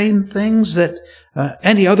the same things that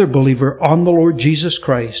any other believer on the Lord Jesus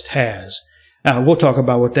Christ has. We'll talk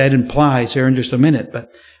about what that implies here in just a minute.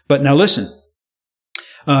 But now listen,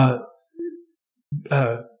 the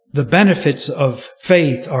benefits of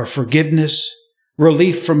faith are forgiveness,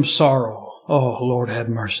 relief from sorrow. Oh, Lord, have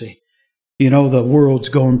mercy. You know, the world's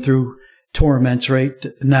going through torments right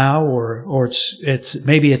now, or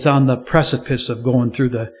maybe it's on the precipice of going through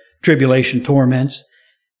the tribulation torments,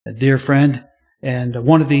 dear friend. And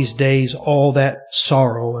one of these days, all that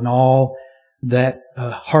sorrow and all that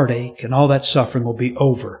heartache and all that suffering will be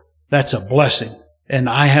over. That's a blessing. And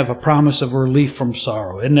I have a promise of relief from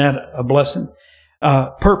sorrow. Isn't that a blessing?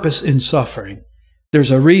 Purpose in suffering.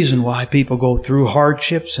 There's a reason why people go through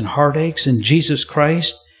hardships and heartaches in Jesus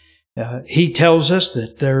Christ. He tells us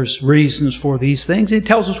that there's reasons for these things. He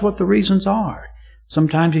tells us what the reasons are.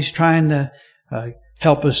 Sometimes He's trying to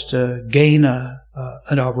help us to gain a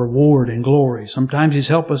reward and glory. Sometimes He's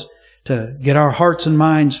helped us to get our hearts and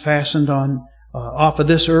minds fastened on off of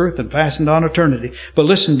this earth and fastened on eternity. But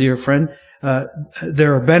listen, dear friend,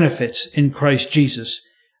 there are benefits in Christ Jesus.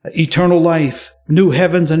 Eternal life, new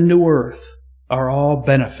heavens and new earth are all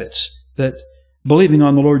benefits that believing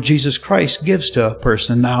on the Lord Jesus Christ gives to a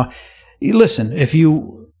person. Now, listen, if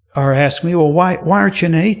you are asking me, well, why aren't you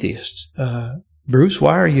an atheist? Bruce,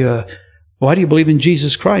 why do you believe in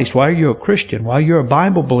Jesus Christ? Why are you a Christian? Why are you a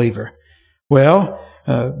Bible believer? Well,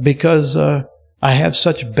 because I have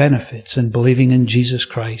such benefits in believing in Jesus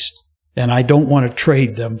Christ, and I don't want to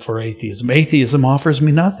trade them for atheism. Atheism offers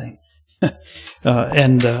me nothing,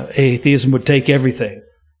 and atheism would take everything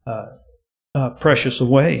precious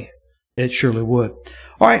away. It surely would.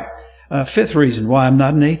 All right, fifth reason why I'm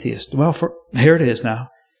not an atheist. Well, here it is now.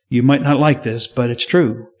 You might not like this, but it's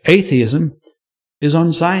true. Atheism is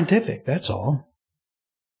unscientific, that's all.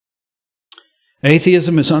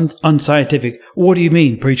 Atheism is unscientific. What do you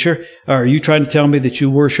mean, preacher? Are you trying to tell me that you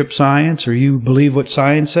worship science or you believe what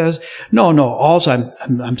science says? No. All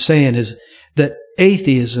I'm saying is that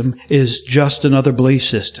atheism is just another belief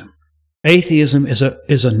system. Atheism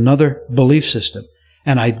is another belief system.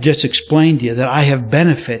 And I just explained to you that I have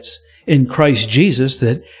benefits in Christ Jesus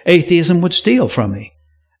that atheism would steal from me.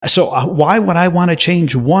 So why would I want to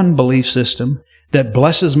change one belief system that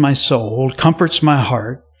blesses my soul, comforts my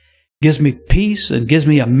heart, gives me peace, and gives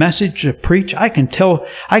me a message to preach? I can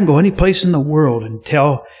go any place in the world and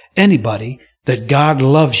tell anybody that God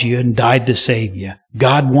loves you and died to save you.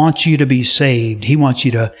 God wants you to be saved. He wants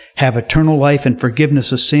you to have eternal life and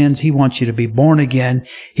forgiveness of sins. He wants you to be born again.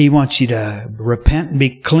 He wants you to repent and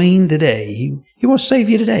be clean today. He wants to save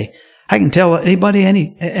you today. I can tell anybody,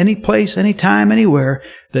 any place, anytime, anywhere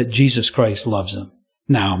that Jesus Christ loves them.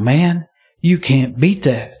 Now, man, you can't beat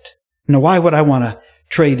that. Now, why would I want to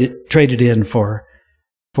trade it in for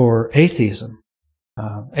for atheism.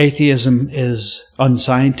 Atheism is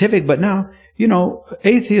unscientific, but now,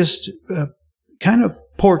 atheists kind of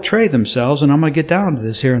portray themselves, and I'm going to get down to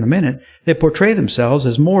this here in a minute, they portray themselves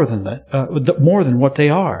as more than that, more than what they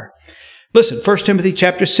are. Listen, 1 Timothy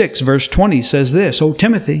chapter 6, verse 20 says this, O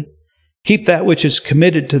Timothy, keep that which is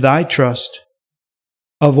committed to thy trust,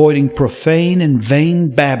 avoiding profane and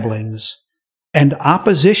vain babblings and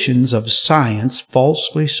oppositions of science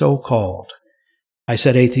falsely so called. I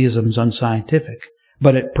said atheism's unscientific,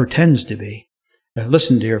 but it pretends to be.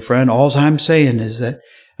 Listen, dear friend, all I'm saying is that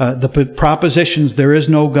the propositions there is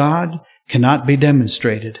no God cannot be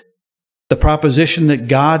demonstrated. The proposition that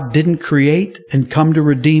God didn't create and come to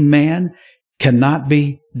redeem man cannot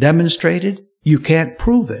be demonstrated. You can't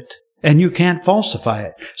prove it, and you can't falsify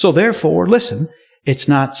it. So therefore, listen, it's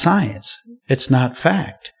not science. It's not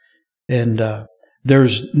fact. And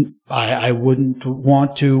I wouldn't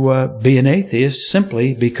want to be an atheist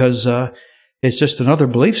simply because it's just another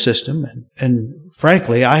belief system. And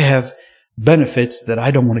frankly, I have benefits that I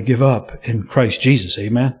don't want to give up in Christ Jesus.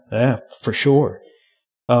 Amen? Yeah, for sure.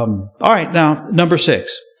 All right, now, number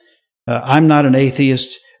 6. I'm not an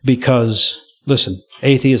atheist because, listen,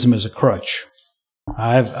 atheism is a crutch.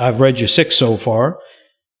 I've read you 6 so far.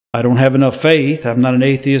 I don't have enough faith. I'm not an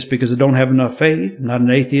atheist because I don't have enough faith. I'm not an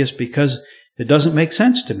atheist because it doesn't make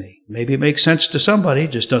sense to me. Maybe it makes sense to somebody,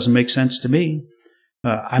 it just doesn't make sense to me.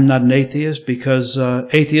 I'm not an atheist because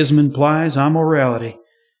atheism implies amorality.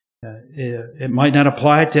 It might not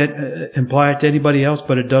imply it to anybody else,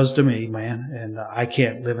 but it does to me, man. And I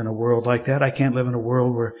can't live in a world like that. I can't live in a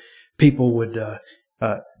world where people would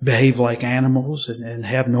behave like animals and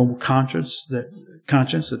have no conscience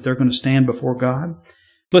that they're going to stand before God.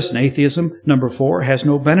 Listen, atheism, number 4, has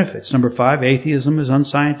no benefits. Number 5, atheism is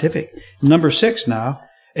unscientific. Number 6 now,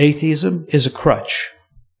 atheism is a crutch.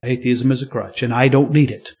 Atheism is a crutch, and I don't need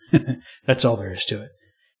it. That's all there is to it.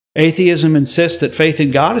 Atheism insists that faith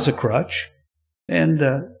in God is a crutch, and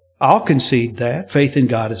I'll concede that. Faith in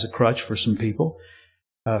God is a crutch for some people.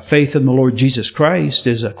 Faith in the Lord Jesus Christ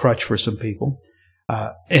is a crutch for some people.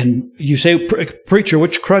 And you say, preacher,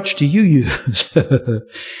 which crutch do you use?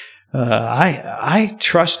 I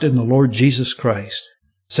trust in the Lord Jesus Christ.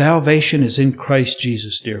 Salvation is in Christ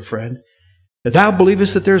Jesus, dear friend. If thou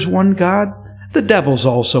believest that there's one God, the devils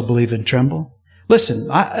also believe and tremble. Listen,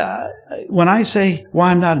 when I say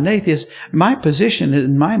why I'm not an atheist, my position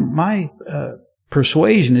and my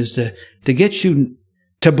persuasion is to get you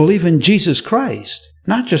to believe in Jesus Christ,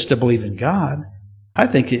 not just to believe in God. I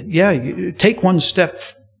think, you take one step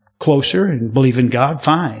closer and believe in God,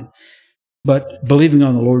 fine. But believing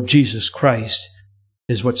on the Lord Jesus Christ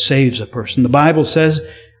is what saves a person. The Bible says,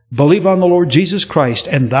 believe on the Lord Jesus Christ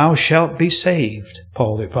and thou shalt be saved,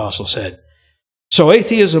 Paul the Apostle said. So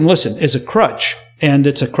atheism, listen, is a crutch, and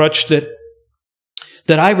it's a crutch that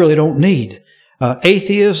I really don't need.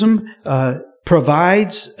 Atheism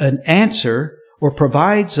provides an answer or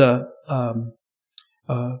provides a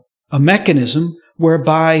mechanism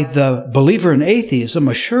whereby the believer in atheism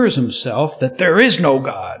assures himself that there is no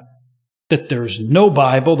God, that there's no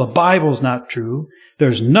Bible, the Bible's not true,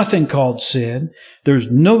 there's nothing called sin,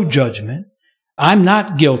 there's no judgment, I'm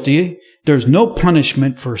not guilty, there's no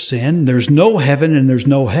punishment for sin, there's no heaven and there's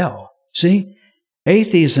no hell. See?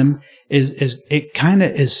 Atheism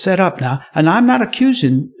is set up now, and I'm not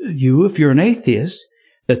accusing you, if you're an atheist,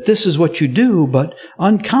 that this is what you do, but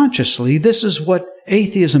unconsciously, this is what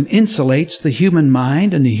atheism insulates the human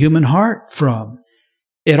mind and the human heart from.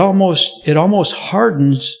 It almost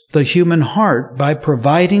hardens the human heart by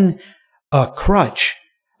providing a crutch.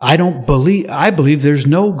 I believe there's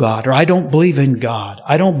no God, or I don't believe in God.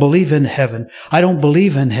 I don't believe in heaven. I don't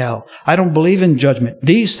believe in hell. I don't believe in judgment.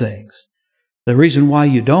 These things. The reason why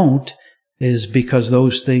you don't is because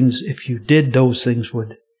those things, if you did, those things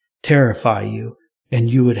would terrify you, and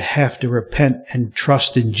you would have to repent and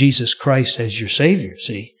trust in Jesus Christ as your Savior,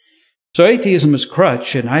 see? So atheism is a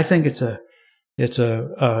crutch, and I think it's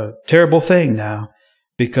a terrible thing now,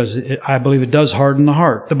 because I believe it does harden the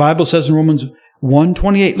heart. The Bible says in Romans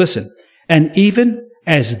 1:28, listen, and even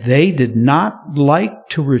as they did not like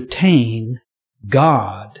to retain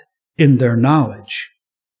God in their knowledge.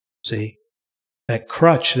 See, that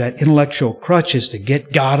crutch, that intellectual crutch, is to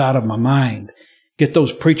get God out of my mind, get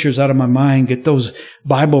those preachers out of my mind, get those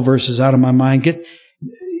Bible verses out of my mind, get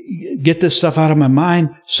this stuff out of my mind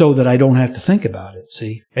so that I don't have to think about it.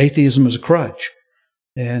 See, atheism is a crutch,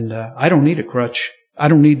 and I don't need a crutch. I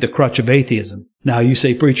don't need the crutch of atheism. Now you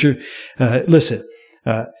say, preacher, listen,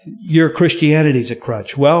 your Christianity's a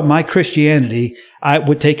crutch. Well, my Christianity, I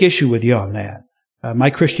would take issue with you on that. My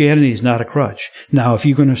Christianity is not a crutch. Now, if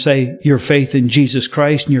you're going to say your faith in Jesus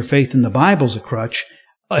Christ and your faith in the Bible is a crutch,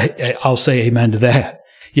 I'll say amen to that.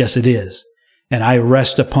 Yes, it is. And I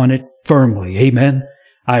rest upon it firmly. Amen.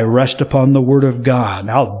 I rest upon the Word of God.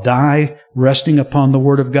 I'll die resting upon the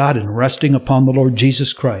Word of God and resting upon the Lord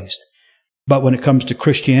Jesus Christ. But when it comes to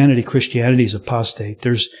Christianity, Christianity is apostate.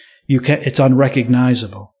 It's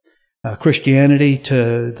unrecognizable. Christianity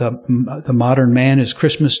to the modern man is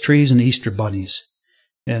Christmas trees and Easter bunnies.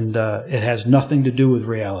 And it has nothing to do with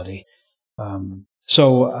reality.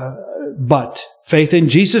 But faith in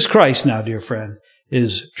Jesus Christ now, dear friend,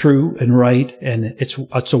 is true and right, and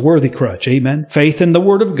it's a worthy crutch. Amen. Faith in the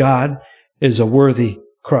Word of God is a worthy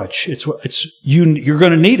crutch. You're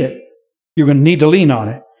going to need it. You're going to need to lean on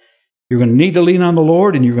it. You're going to need to lean on the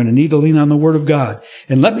Lord, and you're going to need to lean on the Word of God.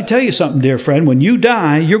 And let me tell you something, dear friend. When you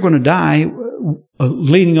die, you're going to die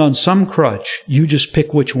leaning on some crutch. You just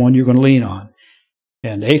pick which one you're going to lean on.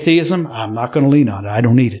 And atheism, I'm not going to lean on it. I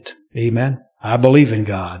don't need it. Amen. I believe in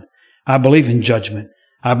God. I believe in judgment.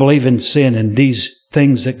 I believe in sin and these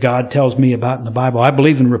things that God tells me about in the Bible. I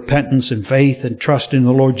believe in repentance and faith and trust in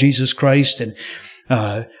the Lord Jesus Christ and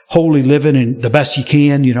holy living and the best you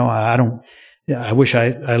can. You know, I wish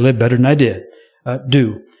I lived better than I did.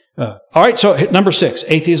 All right, so number 6,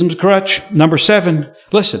 atheism's a crutch. Number 7,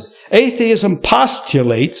 listen, atheism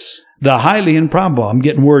postulates the highly improbable. I'm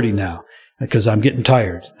getting wordy now because I'm getting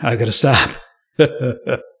tired. I got to stop.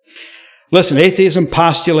 Listen, atheism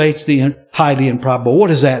postulates the highly improbable. What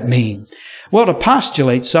does that mean? Well, to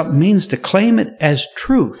postulate something means to claim it as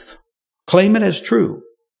truth. Claim it as true.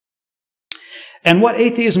 And what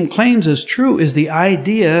atheism claims as true is the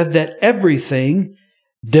idea that everything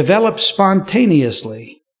develops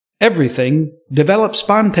spontaneously. Everything develops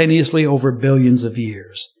spontaneously over billions of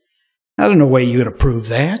years. I don't know way you're going to prove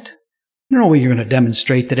that. I don't know way you're going to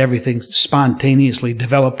demonstrate that everything spontaneously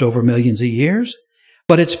developed over millions of years.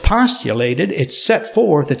 But it's postulated, it's set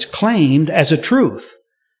forth, it's claimed as a truth.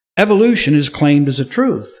 Evolution is claimed as a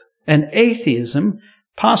truth. And atheism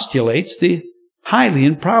postulates the highly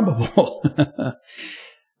improbable.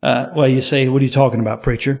 Well, you say, what are you talking about,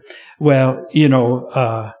 preacher? Well, you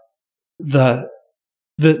know, the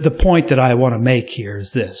point that I want to make here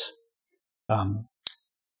is this.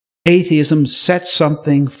 Atheism sets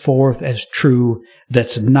something forth as true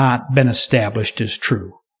that's not been established as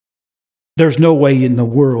true. There's no way in the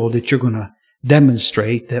world that you're going to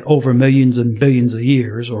demonstrate that over millions and billions of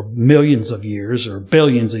years, or millions of years, or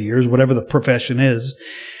billions of years, whatever the profession is,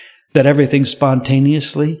 that everything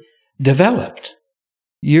spontaneously developed.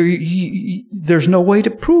 There's no way to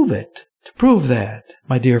prove it, to prove that,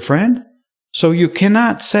 my dear friend. So you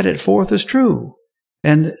cannot set it forth as true.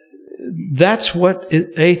 And that's what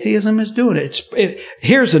atheism is doing.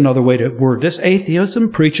 Here's another way to word this.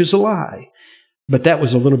 Atheism preaches a lie. But that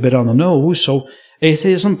was a little bit on the nose. So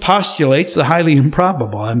atheism postulates the highly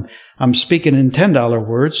improbable. I'm speaking in $10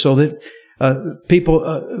 words so that people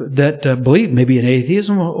that believe maybe in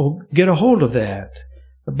atheism will get a hold of that.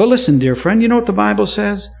 But listen, dear friend, you know what the Bible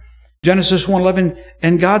says? Genesis 1:11,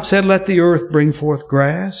 and God said, let the earth bring forth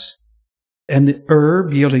grass, and the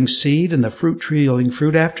herb yielding seed, and the fruit tree yielding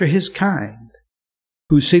fruit after his kind,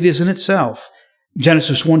 whose seed is in itself.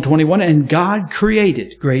 Genesis 1:21, and God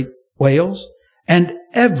created great whales, and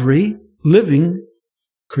every living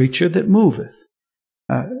creature that moveth.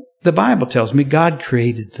 The Bible tells me God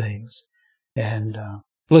created things. And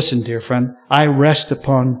listen, dear friend, I rest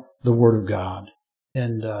upon the Word of God.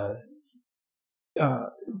 And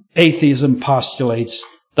atheism postulates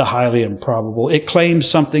the highly improbable. It claims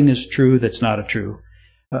something is true that's not a true,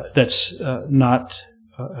 that's not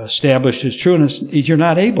established as true, and you're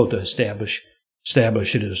not able to establish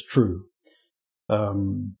it as true.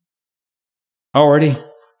 Alrighty.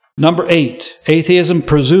 Number 8, atheism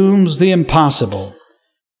presumes the impossible.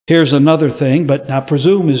 Here's another thing, but now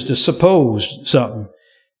presume is to suppose something.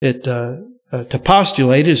 To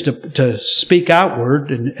postulate is to speak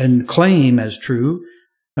outward and claim as true.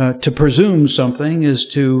 To presume something is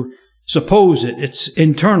to suppose it. It's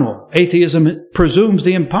internal. Atheism presumes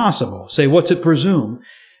the impossible. Say, what's it presume?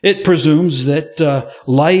 It presumes that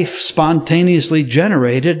life spontaneously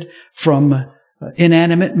generated from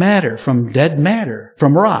inanimate matter, from dead matter,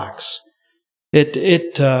 from rocks.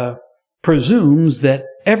 It presumes that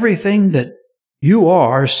everything that you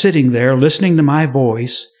are sitting there listening to my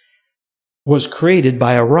voice was created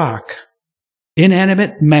by a rock.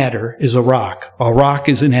 Inanimate matter is a rock. A rock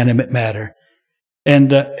is inanimate matter.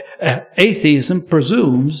 And atheism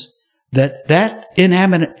presumes that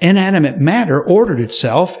inanimate matter ordered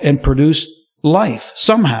itself and produced life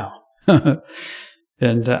somehow.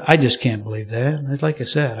 And I just can't believe that. Like I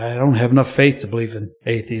said, I don't have enough faith to believe in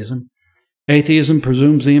atheism. Atheism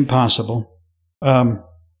presumes the impossible. And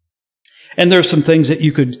there's some things that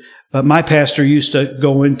you could, my pastor used to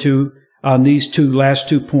go into on these last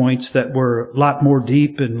two points that were a lot more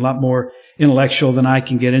deep and a lot more intellectual than I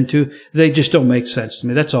can get into. They just don't make sense to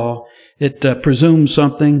me. That's all. It presumes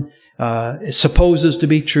something, it supposes to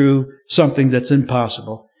be true, something that's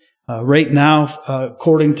impossible. Right now,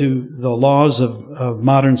 according to the laws of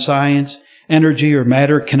modern science, energy or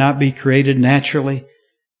matter cannot be created naturally.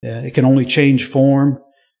 It can only change form.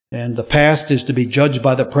 And the past is to be judged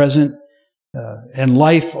by the present. And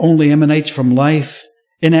life only emanates from life.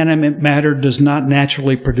 Inanimate matter does not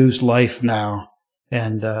naturally produce life now.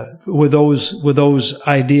 And with those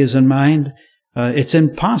ideas in mind, it's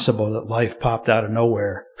impossible that life popped out of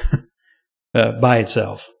nowhere by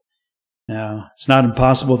itself. Now, it's not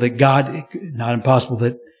impossible that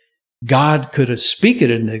God could speak it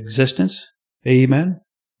into existence. Amen.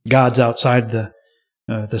 God's outside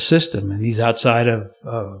the system, and He's outside of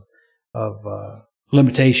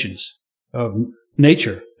limitations of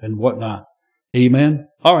nature and whatnot. Amen.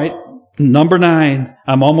 All right. Number 9.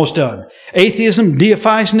 I'm almost done. Atheism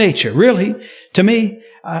deifies nature. Really? To me,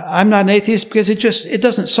 I'm not an atheist because it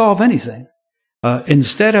doesn't solve anything.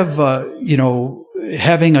 Instead of,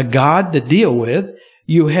 having a God to deal with,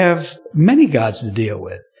 you have many gods to deal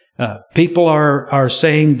with. People are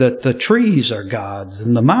saying that the trees are gods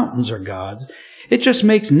and the mountains are gods. It just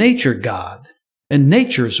makes nature God, and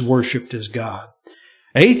nature's worshipped as God.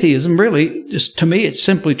 Atheism really, just to me, it's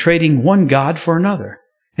simply trading one God for another.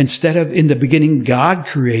 Instead of in the beginning God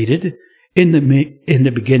created, in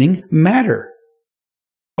the beginning matter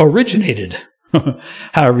originated,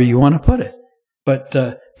 however you want to put it.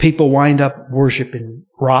 But people wind up worshiping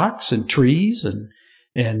rocks and trees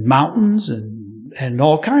and mountains and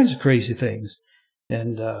all kinds of crazy things.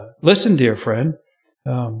 And listen, dear friend,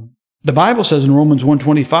 the Bible says in Romans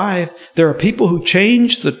 1:25, there are people who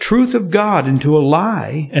changed the truth of God into a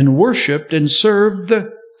lie and worshiped and served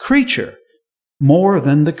the creature more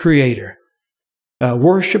than the Creator.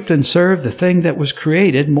 Worshipped and served the thing that was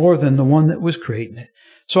created more than the one that was creating it.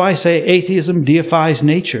 So I say atheism deifies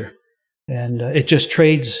nature. And it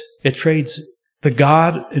trades the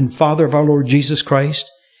God and Father of our Lord Jesus Christ.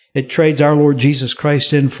 It trades our Lord Jesus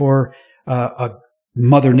Christ in for a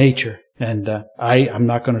Mother Nature. And I'm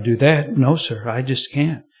not going to do that. No, sir, I just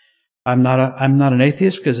can't. I'm not an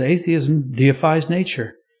atheist because atheism deifies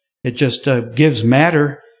nature. It just gives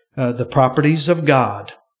matter the properties of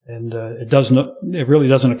God, and it really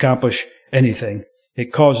doesn't accomplish anything.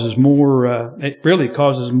 It causes more. It really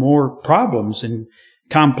causes more problems and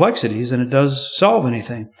complexities than it does solve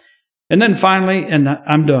anything. And then finally, and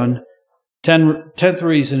I'm done. 10th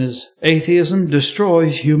reason is atheism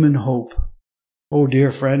destroys human hope. Oh,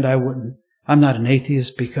 dear friend, I'm not an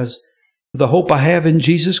atheist because of the hope I have in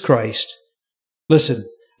Jesus Christ. Listen,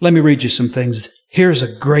 let me read you some things. Here's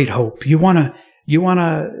a great hope. You want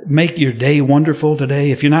to make your day wonderful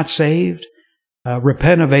today? If you're not saved,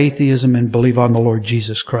 repent of atheism and believe on the Lord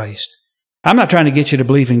Jesus Christ. I'm not trying to get you to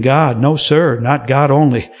believe in God. No, sir, not God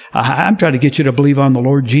only. I'm trying to get you to believe on the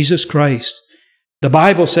Lord Jesus Christ. The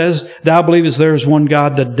Bible says, thou believest there is one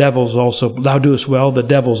God, thou doest well, the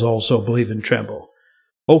devils also believe and tremble.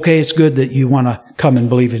 Okay, it's good that you want to come and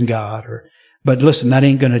believe in God, but listen, that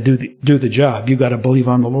ain't going to do the job. You got to believe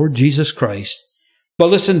on the Lord Jesus Christ. But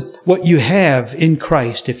listen, what you have in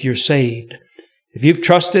Christ, if you're saved, if you've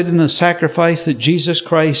trusted in the sacrifice that Jesus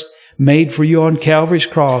Christ made for you on Calvary's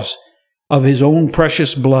cross of His own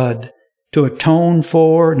precious blood to atone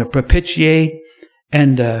for and to propitiate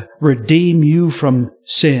and redeem you from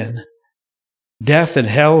sin, death and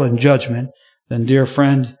hell and judgment, then, dear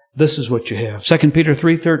friend, this is what you have. 2 Peter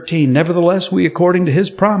 3:13, nevertheless, we, according to His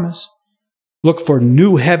promise, look for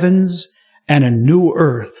new heavens and a new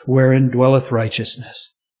earth wherein dwelleth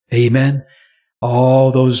righteousness. Amen.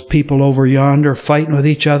 All those people over yonder fighting with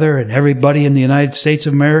each other and everybody in the United States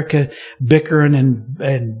of America bickering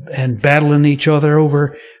and battling each other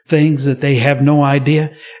over things that they have no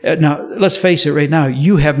idea. Now, let's face it right now.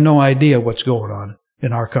 You have no idea what's going on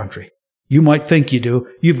in our country. You might think you do.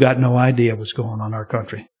 You've got no idea what's going on in our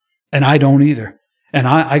country. And I don't either. And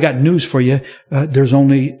I got news for you. There's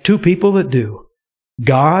only two people that do.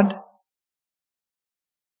 God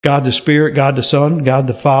the Spirit, God the Son, God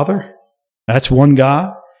the Father. That's one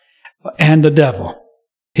God. And the devil.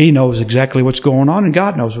 He knows exactly what's going on, and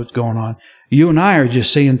God knows what's going on. You and I are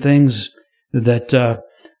just seeing things that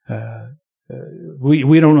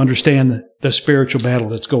we don't understand the spiritual battle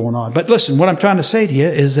that's going on. But listen, what I'm trying to say to you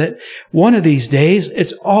is that one of these days,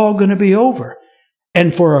 it's all going to be over.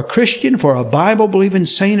 And for a Christian, for a Bible-believing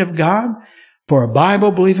saint of God, for a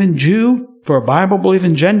Bible-believing Jew, for a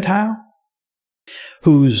Bible-believing Gentile,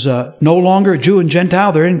 who's no longer Jew and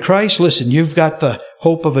Gentile, they're in Christ. Listen, you've got the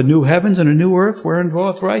hope of a new heavens and a new earth wherein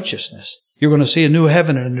dwelleth righteousness. You're going to see a new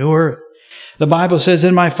heaven and a new earth. The Bible says,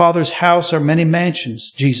 in my Father's house are many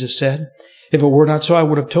mansions, Jesus said. If it were not so, I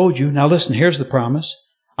would have told you. Now listen, here's the promise.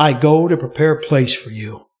 I go to prepare a place for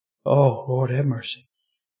you. Oh, Lord, have mercy.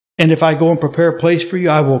 And if I go and prepare a place for you,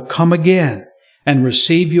 I will come again and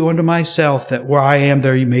receive you unto myself, that where I am,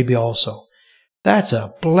 there you may be also. That's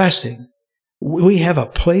a blessing. We have a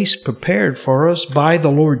place prepared for us by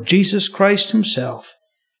the Lord Jesus Christ himself.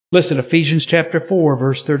 Listen, Ephesians chapter 4,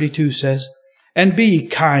 verse 32 says, and be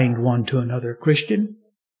kind one to another, Christian.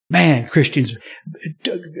 Man, Christians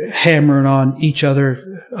hammering on each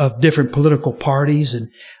other of different political parties and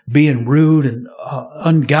being rude and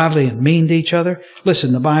ungodly and mean to each other.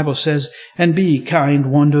 Listen, the Bible says, and be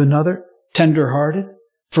kind one to another, tender-hearted,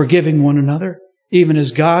 forgiving one another, even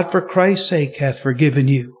as God for Christ's sake hath forgiven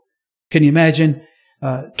you. Can you imagine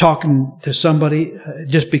talking to somebody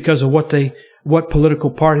just because of what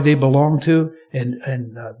political party they belong to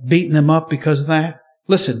and beating them up because of that?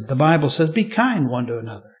 Listen, the Bible says, be kind one to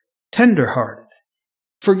another, tender-hearted,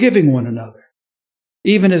 forgiving one another,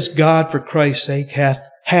 even as God for Christ's sake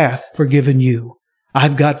hath forgiven you.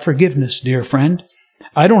 I've got forgiveness, dear friend.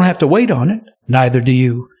 I don't have to wait on it. Neither do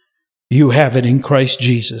you. You have it in Christ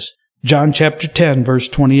Jesus. John chapter 10, verse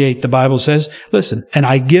 28, the Bible says, listen, and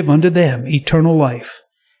I give unto them eternal life,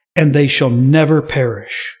 and they shall never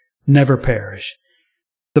perish. Never perish.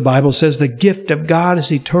 The Bible says the gift of God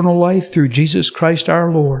is eternal life through Jesus Christ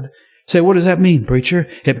our Lord. Say, what does that mean, preacher?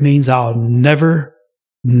 It means I'll never,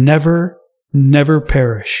 never, never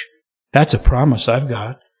perish. That's a promise I've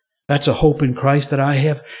got. That's a hope in Christ that I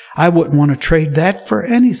have. I wouldn't want to trade that for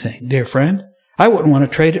anything, dear friend. I wouldn't want to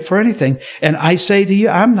trade it for anything. And I say to you,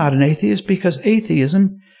 I'm not an atheist because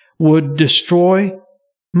atheism would destroy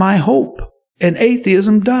my hope. And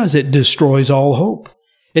atheism does. It destroys all hope.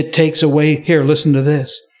 It takes away, here, listen to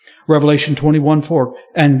this. Revelation 21:4,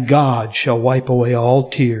 and God shall wipe away all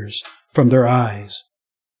tears from their eyes,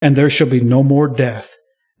 and there shall be no more death,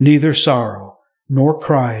 neither sorrow, nor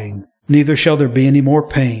crying, neither shall there be any more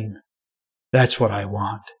pain. That's what I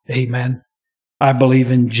want. Amen. I believe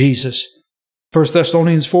in Jesus. 1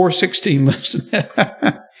 Thessalonians 4:16, listen.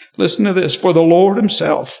 Listen to this. For the Lord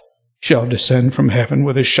himself shall descend from heaven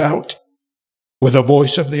with a shout, with the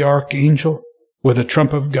voice of the archangel, with the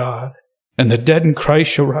trump of God, and the dead in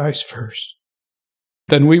Christ shall rise first.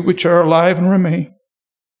 Then we which are alive and remain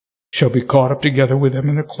shall be caught up together with them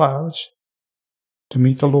in the clouds to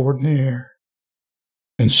meet the Lord in the air.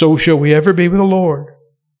 And so shall we ever be with the Lord.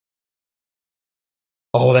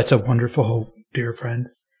 Oh, that's a wonderful hope, dear friend.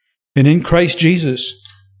 And in Christ Jesus,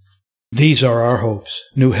 these are our hopes.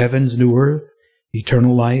 New heavens, new earth,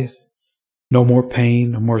 eternal life. No more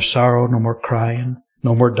pain, no more sorrow, no more crying,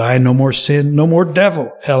 no more dying, no more sin, no more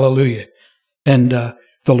devil. Hallelujah. And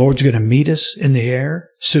the Lord's going to meet us in the air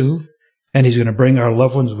soon, and he's going to bring our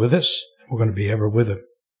loved ones with us. We're going to be ever with him.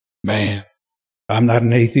 Man, I'm not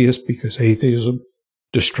an atheist because atheism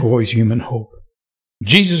destroys human hope.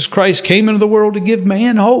 Jesus Christ came into the world to give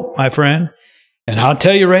man hope, my friend. And I'll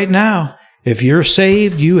tell you right now, if you're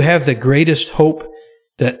saved, you have the greatest hope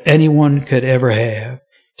that anyone could ever have.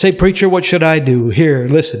 Say, preacher, what should I do? Here,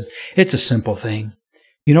 listen, it's a simple thing.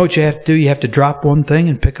 You know what you have to do? You have to drop one thing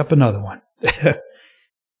and pick up another one.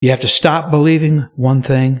 You have to stop believing one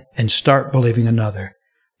thing and start believing another.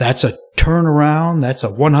 That's a turnaround. That's a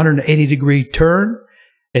 180-degree turn.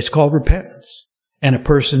 It's called repentance. And a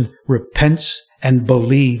person repents and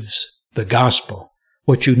believes the gospel.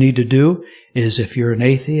 What you need to do is, if you're an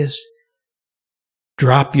atheist,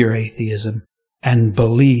 drop your atheism and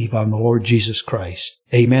believe on the Lord Jesus Christ.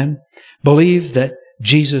 Amen? Believe that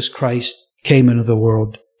Jesus Christ came into the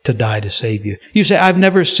world to die to save you. You say, I've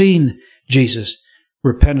never seen Jesus.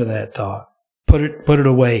 Repent of that thought. Put it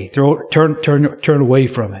away. Turn away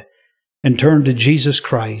from it and turn to Jesus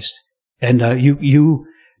Christ. And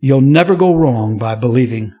you'll never go wrong by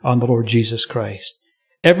believing on the Lord Jesus Christ.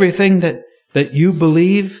 Everything that you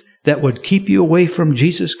believe that would keep you away from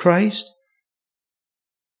Jesus Christ,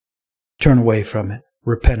 turn away from it.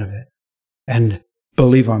 Repent of it. And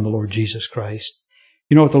believe on the Lord Jesus Christ.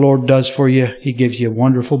 You know what the Lord does for you? He gives you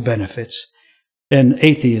wonderful benefits. And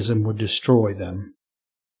atheism would destroy them.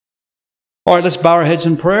 All right, let's bow our heads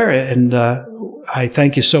in prayer. And I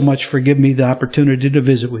thank you so much for giving me the opportunity to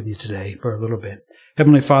visit with you today for a little bit.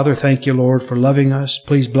 Heavenly Father, thank you, Lord, for loving us.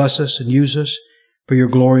 Please bless us and use us for your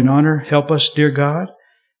glory and honor. Help us, dear God,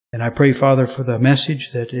 And I pray, Father, for the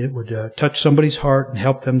message that it would touch somebody's heart and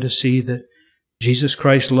help them to see that Jesus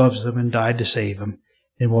Christ loves them and died to save them.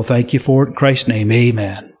 And we'll thank you for it in Christ's name.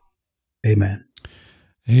 Amen. Amen.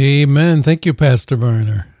 Amen. Thank you, Pastor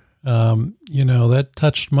Varner. That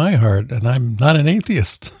touched my heart, and I'm not an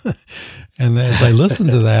atheist. And as I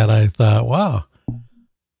listened to that, I thought, wow,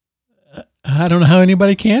 I don't know how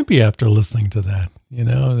anybody can be after listening to that.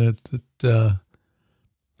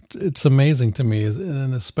 It's amazing to me,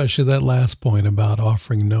 and especially that last point about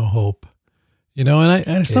offering no hope. And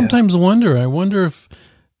I sometimes wonder. I wonder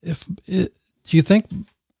if do you think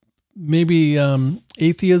maybe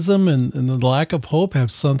atheism and the lack of hope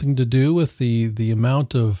have something to do with the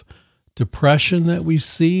amount of depression that we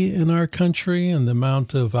see in our country, and the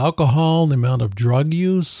amount of alcohol, and the amount of drug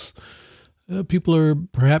use? People are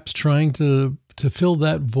perhaps trying to fill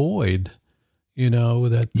that void,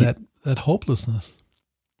 that hopelessness.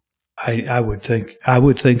 I would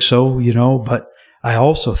think so, but I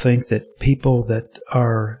also think that people that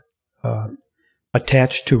are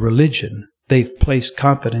attached to religion, they've placed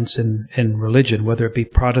confidence in religion, whether it be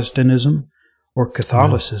Protestantism or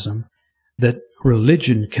Catholicism, that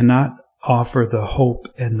religion cannot offer the hope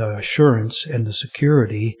and the assurance and the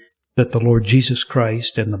security that the Lord Jesus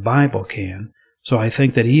Christ and the Bible can. So I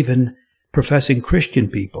think that even professing Christian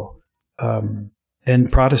people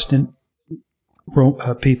and Protestant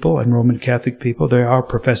people and Roman Catholic people, there are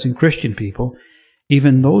professing Christian people,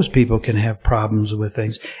 even those people can have problems with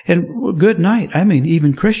things. And good night. I mean,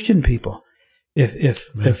 even Christian people,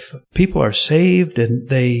 if people are saved and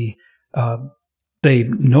they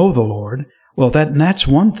know the Lord, well, that's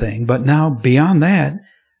one thing. But now beyond that,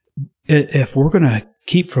 if we're going to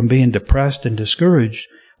keep from being depressed and discouraged,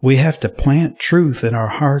 we have to plant truth in our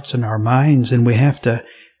hearts and our minds, and we have to.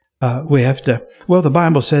 Well, the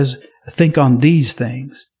Bible says, think on these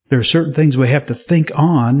things. There are certain things we have to think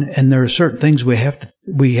on, and there are certain things we have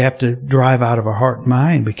to drive out of our heart and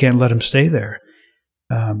mind. We can't let them stay there.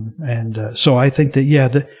 So I think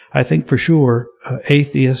that, I think for sure,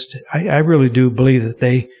 atheists, I really do believe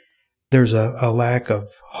that there's a lack of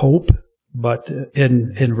hope, but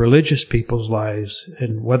in religious people's lives,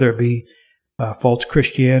 and whether it be false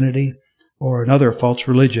Christianity or another false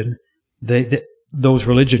religion, those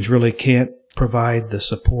religions really can't provide the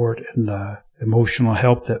support and the emotional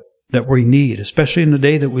help that we need, especially in the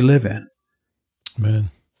day that we live in.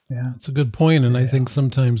 Man, yeah, that's a good point. And I think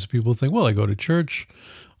sometimes people think, well, I go to church,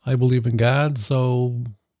 I believe in God, so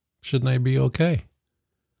shouldn't I be okay?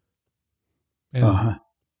 And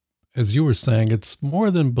as you were saying, it's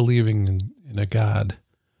more than believing in a God.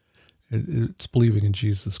 It's believing in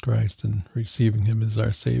Jesus Christ and receiving him as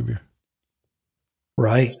our Savior.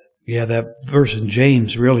 Right. Yeah, that verse in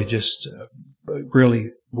James really just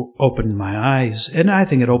really opened my eyes, and I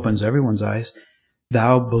think it opens everyone's eyes.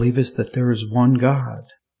 Thou believest that there is one God.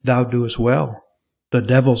 Thou doest well. The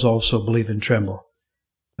devils also believe and tremble.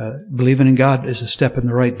 Believing in God is a step in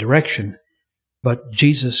the right direction. But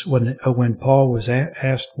Jesus, when Paul was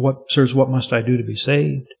asked, "Sirs, what must I do to be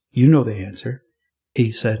saved?" You know the answer.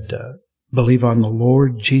 He said, "Believe on the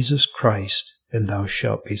Lord Jesus Christ, and thou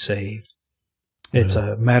shalt be saved." It's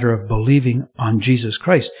a matter of believing on Jesus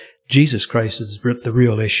Christ. Jesus Christ is the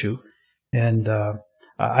real issue. And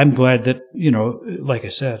I'm glad that, like I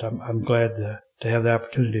said, I'm glad to have the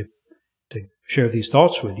opportunity to share these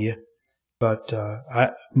thoughts with you. But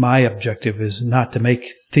my objective is not to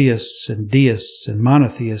make theists and deists and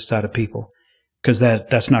monotheists out of people, because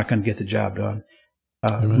that's not going to get the job done.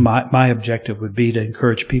 My objective would be to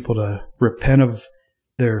encourage people to repent of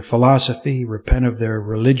their philosophy, repent of their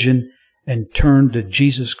religion, and turn to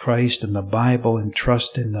Jesus Christ and the Bible and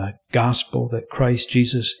trust in the gospel that Christ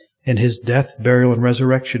Jesus and his death, burial, and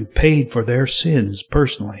resurrection paid for their sins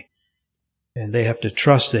personally. And they have to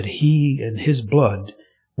trust that he and his blood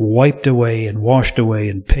wiped away and washed away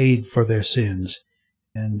and paid for their sins.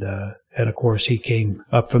 And of course, he came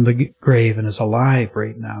up from the grave and is alive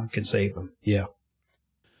right now and can save them. Yeah.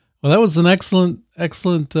 Well, that was an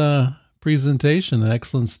excellent presentation, an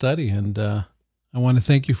excellent study. And I want to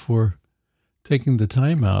thank you for taking the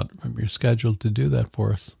time out from your schedule to do that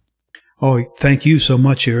for us. Oh, thank you so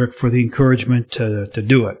much, Eric, for the encouragement to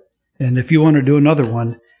do it. And if you want to do another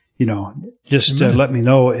one, just let me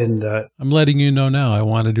know. And I'm letting you know now. I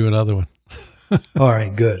want to do another one. All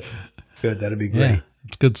right, good. That'd be great. Yeah,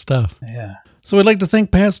 it's good stuff. Yeah. So I'd like to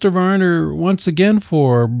thank Pastor Varner once again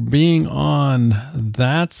for being on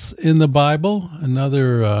That's in the Bible,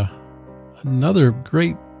 another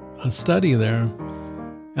great study there.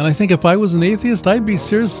 And I think if I was an atheist, I'd be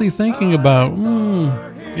seriously thinking about,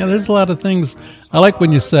 there's a lot of things. I like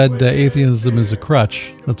when you said atheism is a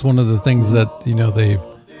crutch. That's one of the things that,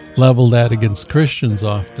 leveled at against Christians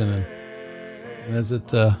often, and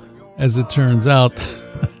as it turns out,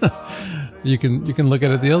 you can look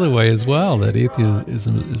at it the other way as well. That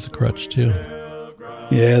atheism is a crutch too.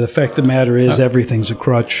 Yeah, the fact of the matter is, everything's a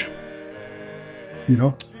crutch. You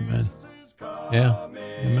know. Amen. Yeah.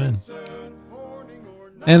 Amen.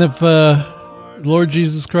 And if Lord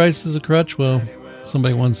Jesus Christ is a crutch, well,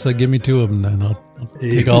 somebody once said, "Give me two of them, then I'll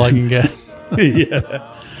take all I can get."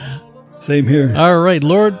 Yeah. Same here. All right,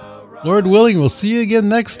 Lord willing, we'll see you again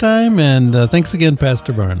next time. And thanks again,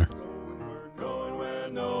 Pastor Barner. Going where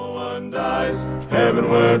no one dies,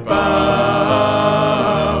 heavenward bound.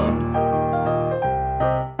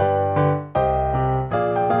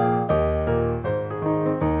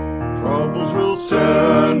 Troubles will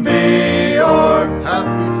soon be o'er,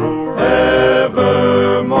 happy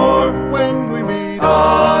forevermore, when we meet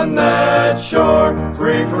on that shore,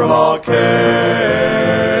 free from all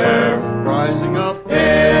care. Rising up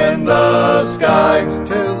in the sky,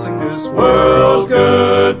 telling this world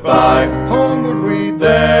goodbye. Homeward we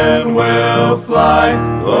then will fly,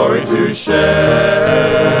 glory to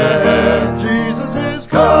share. Jesus is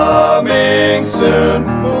coming soon,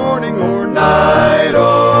 morning or night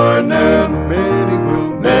or noon.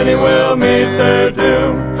 Many will meet their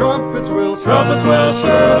doom. Trumpets will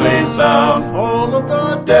surely sound. All of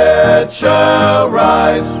the dead shall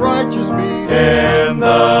rise. Righteous meet in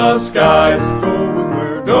the skies.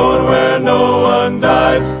 Going where no one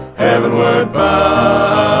dies. Heavenward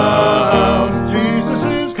bound. Jesus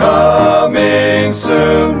is coming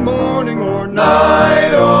soon. Morning or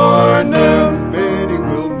night or noon.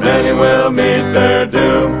 Many will meet their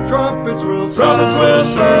doom. Trumpets will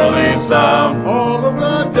surely sound. All of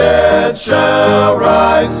the dead shall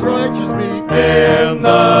rise. Righteous meet in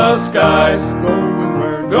the skies.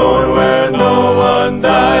 Going where no one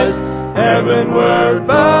dies. Heavenward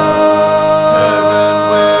bound.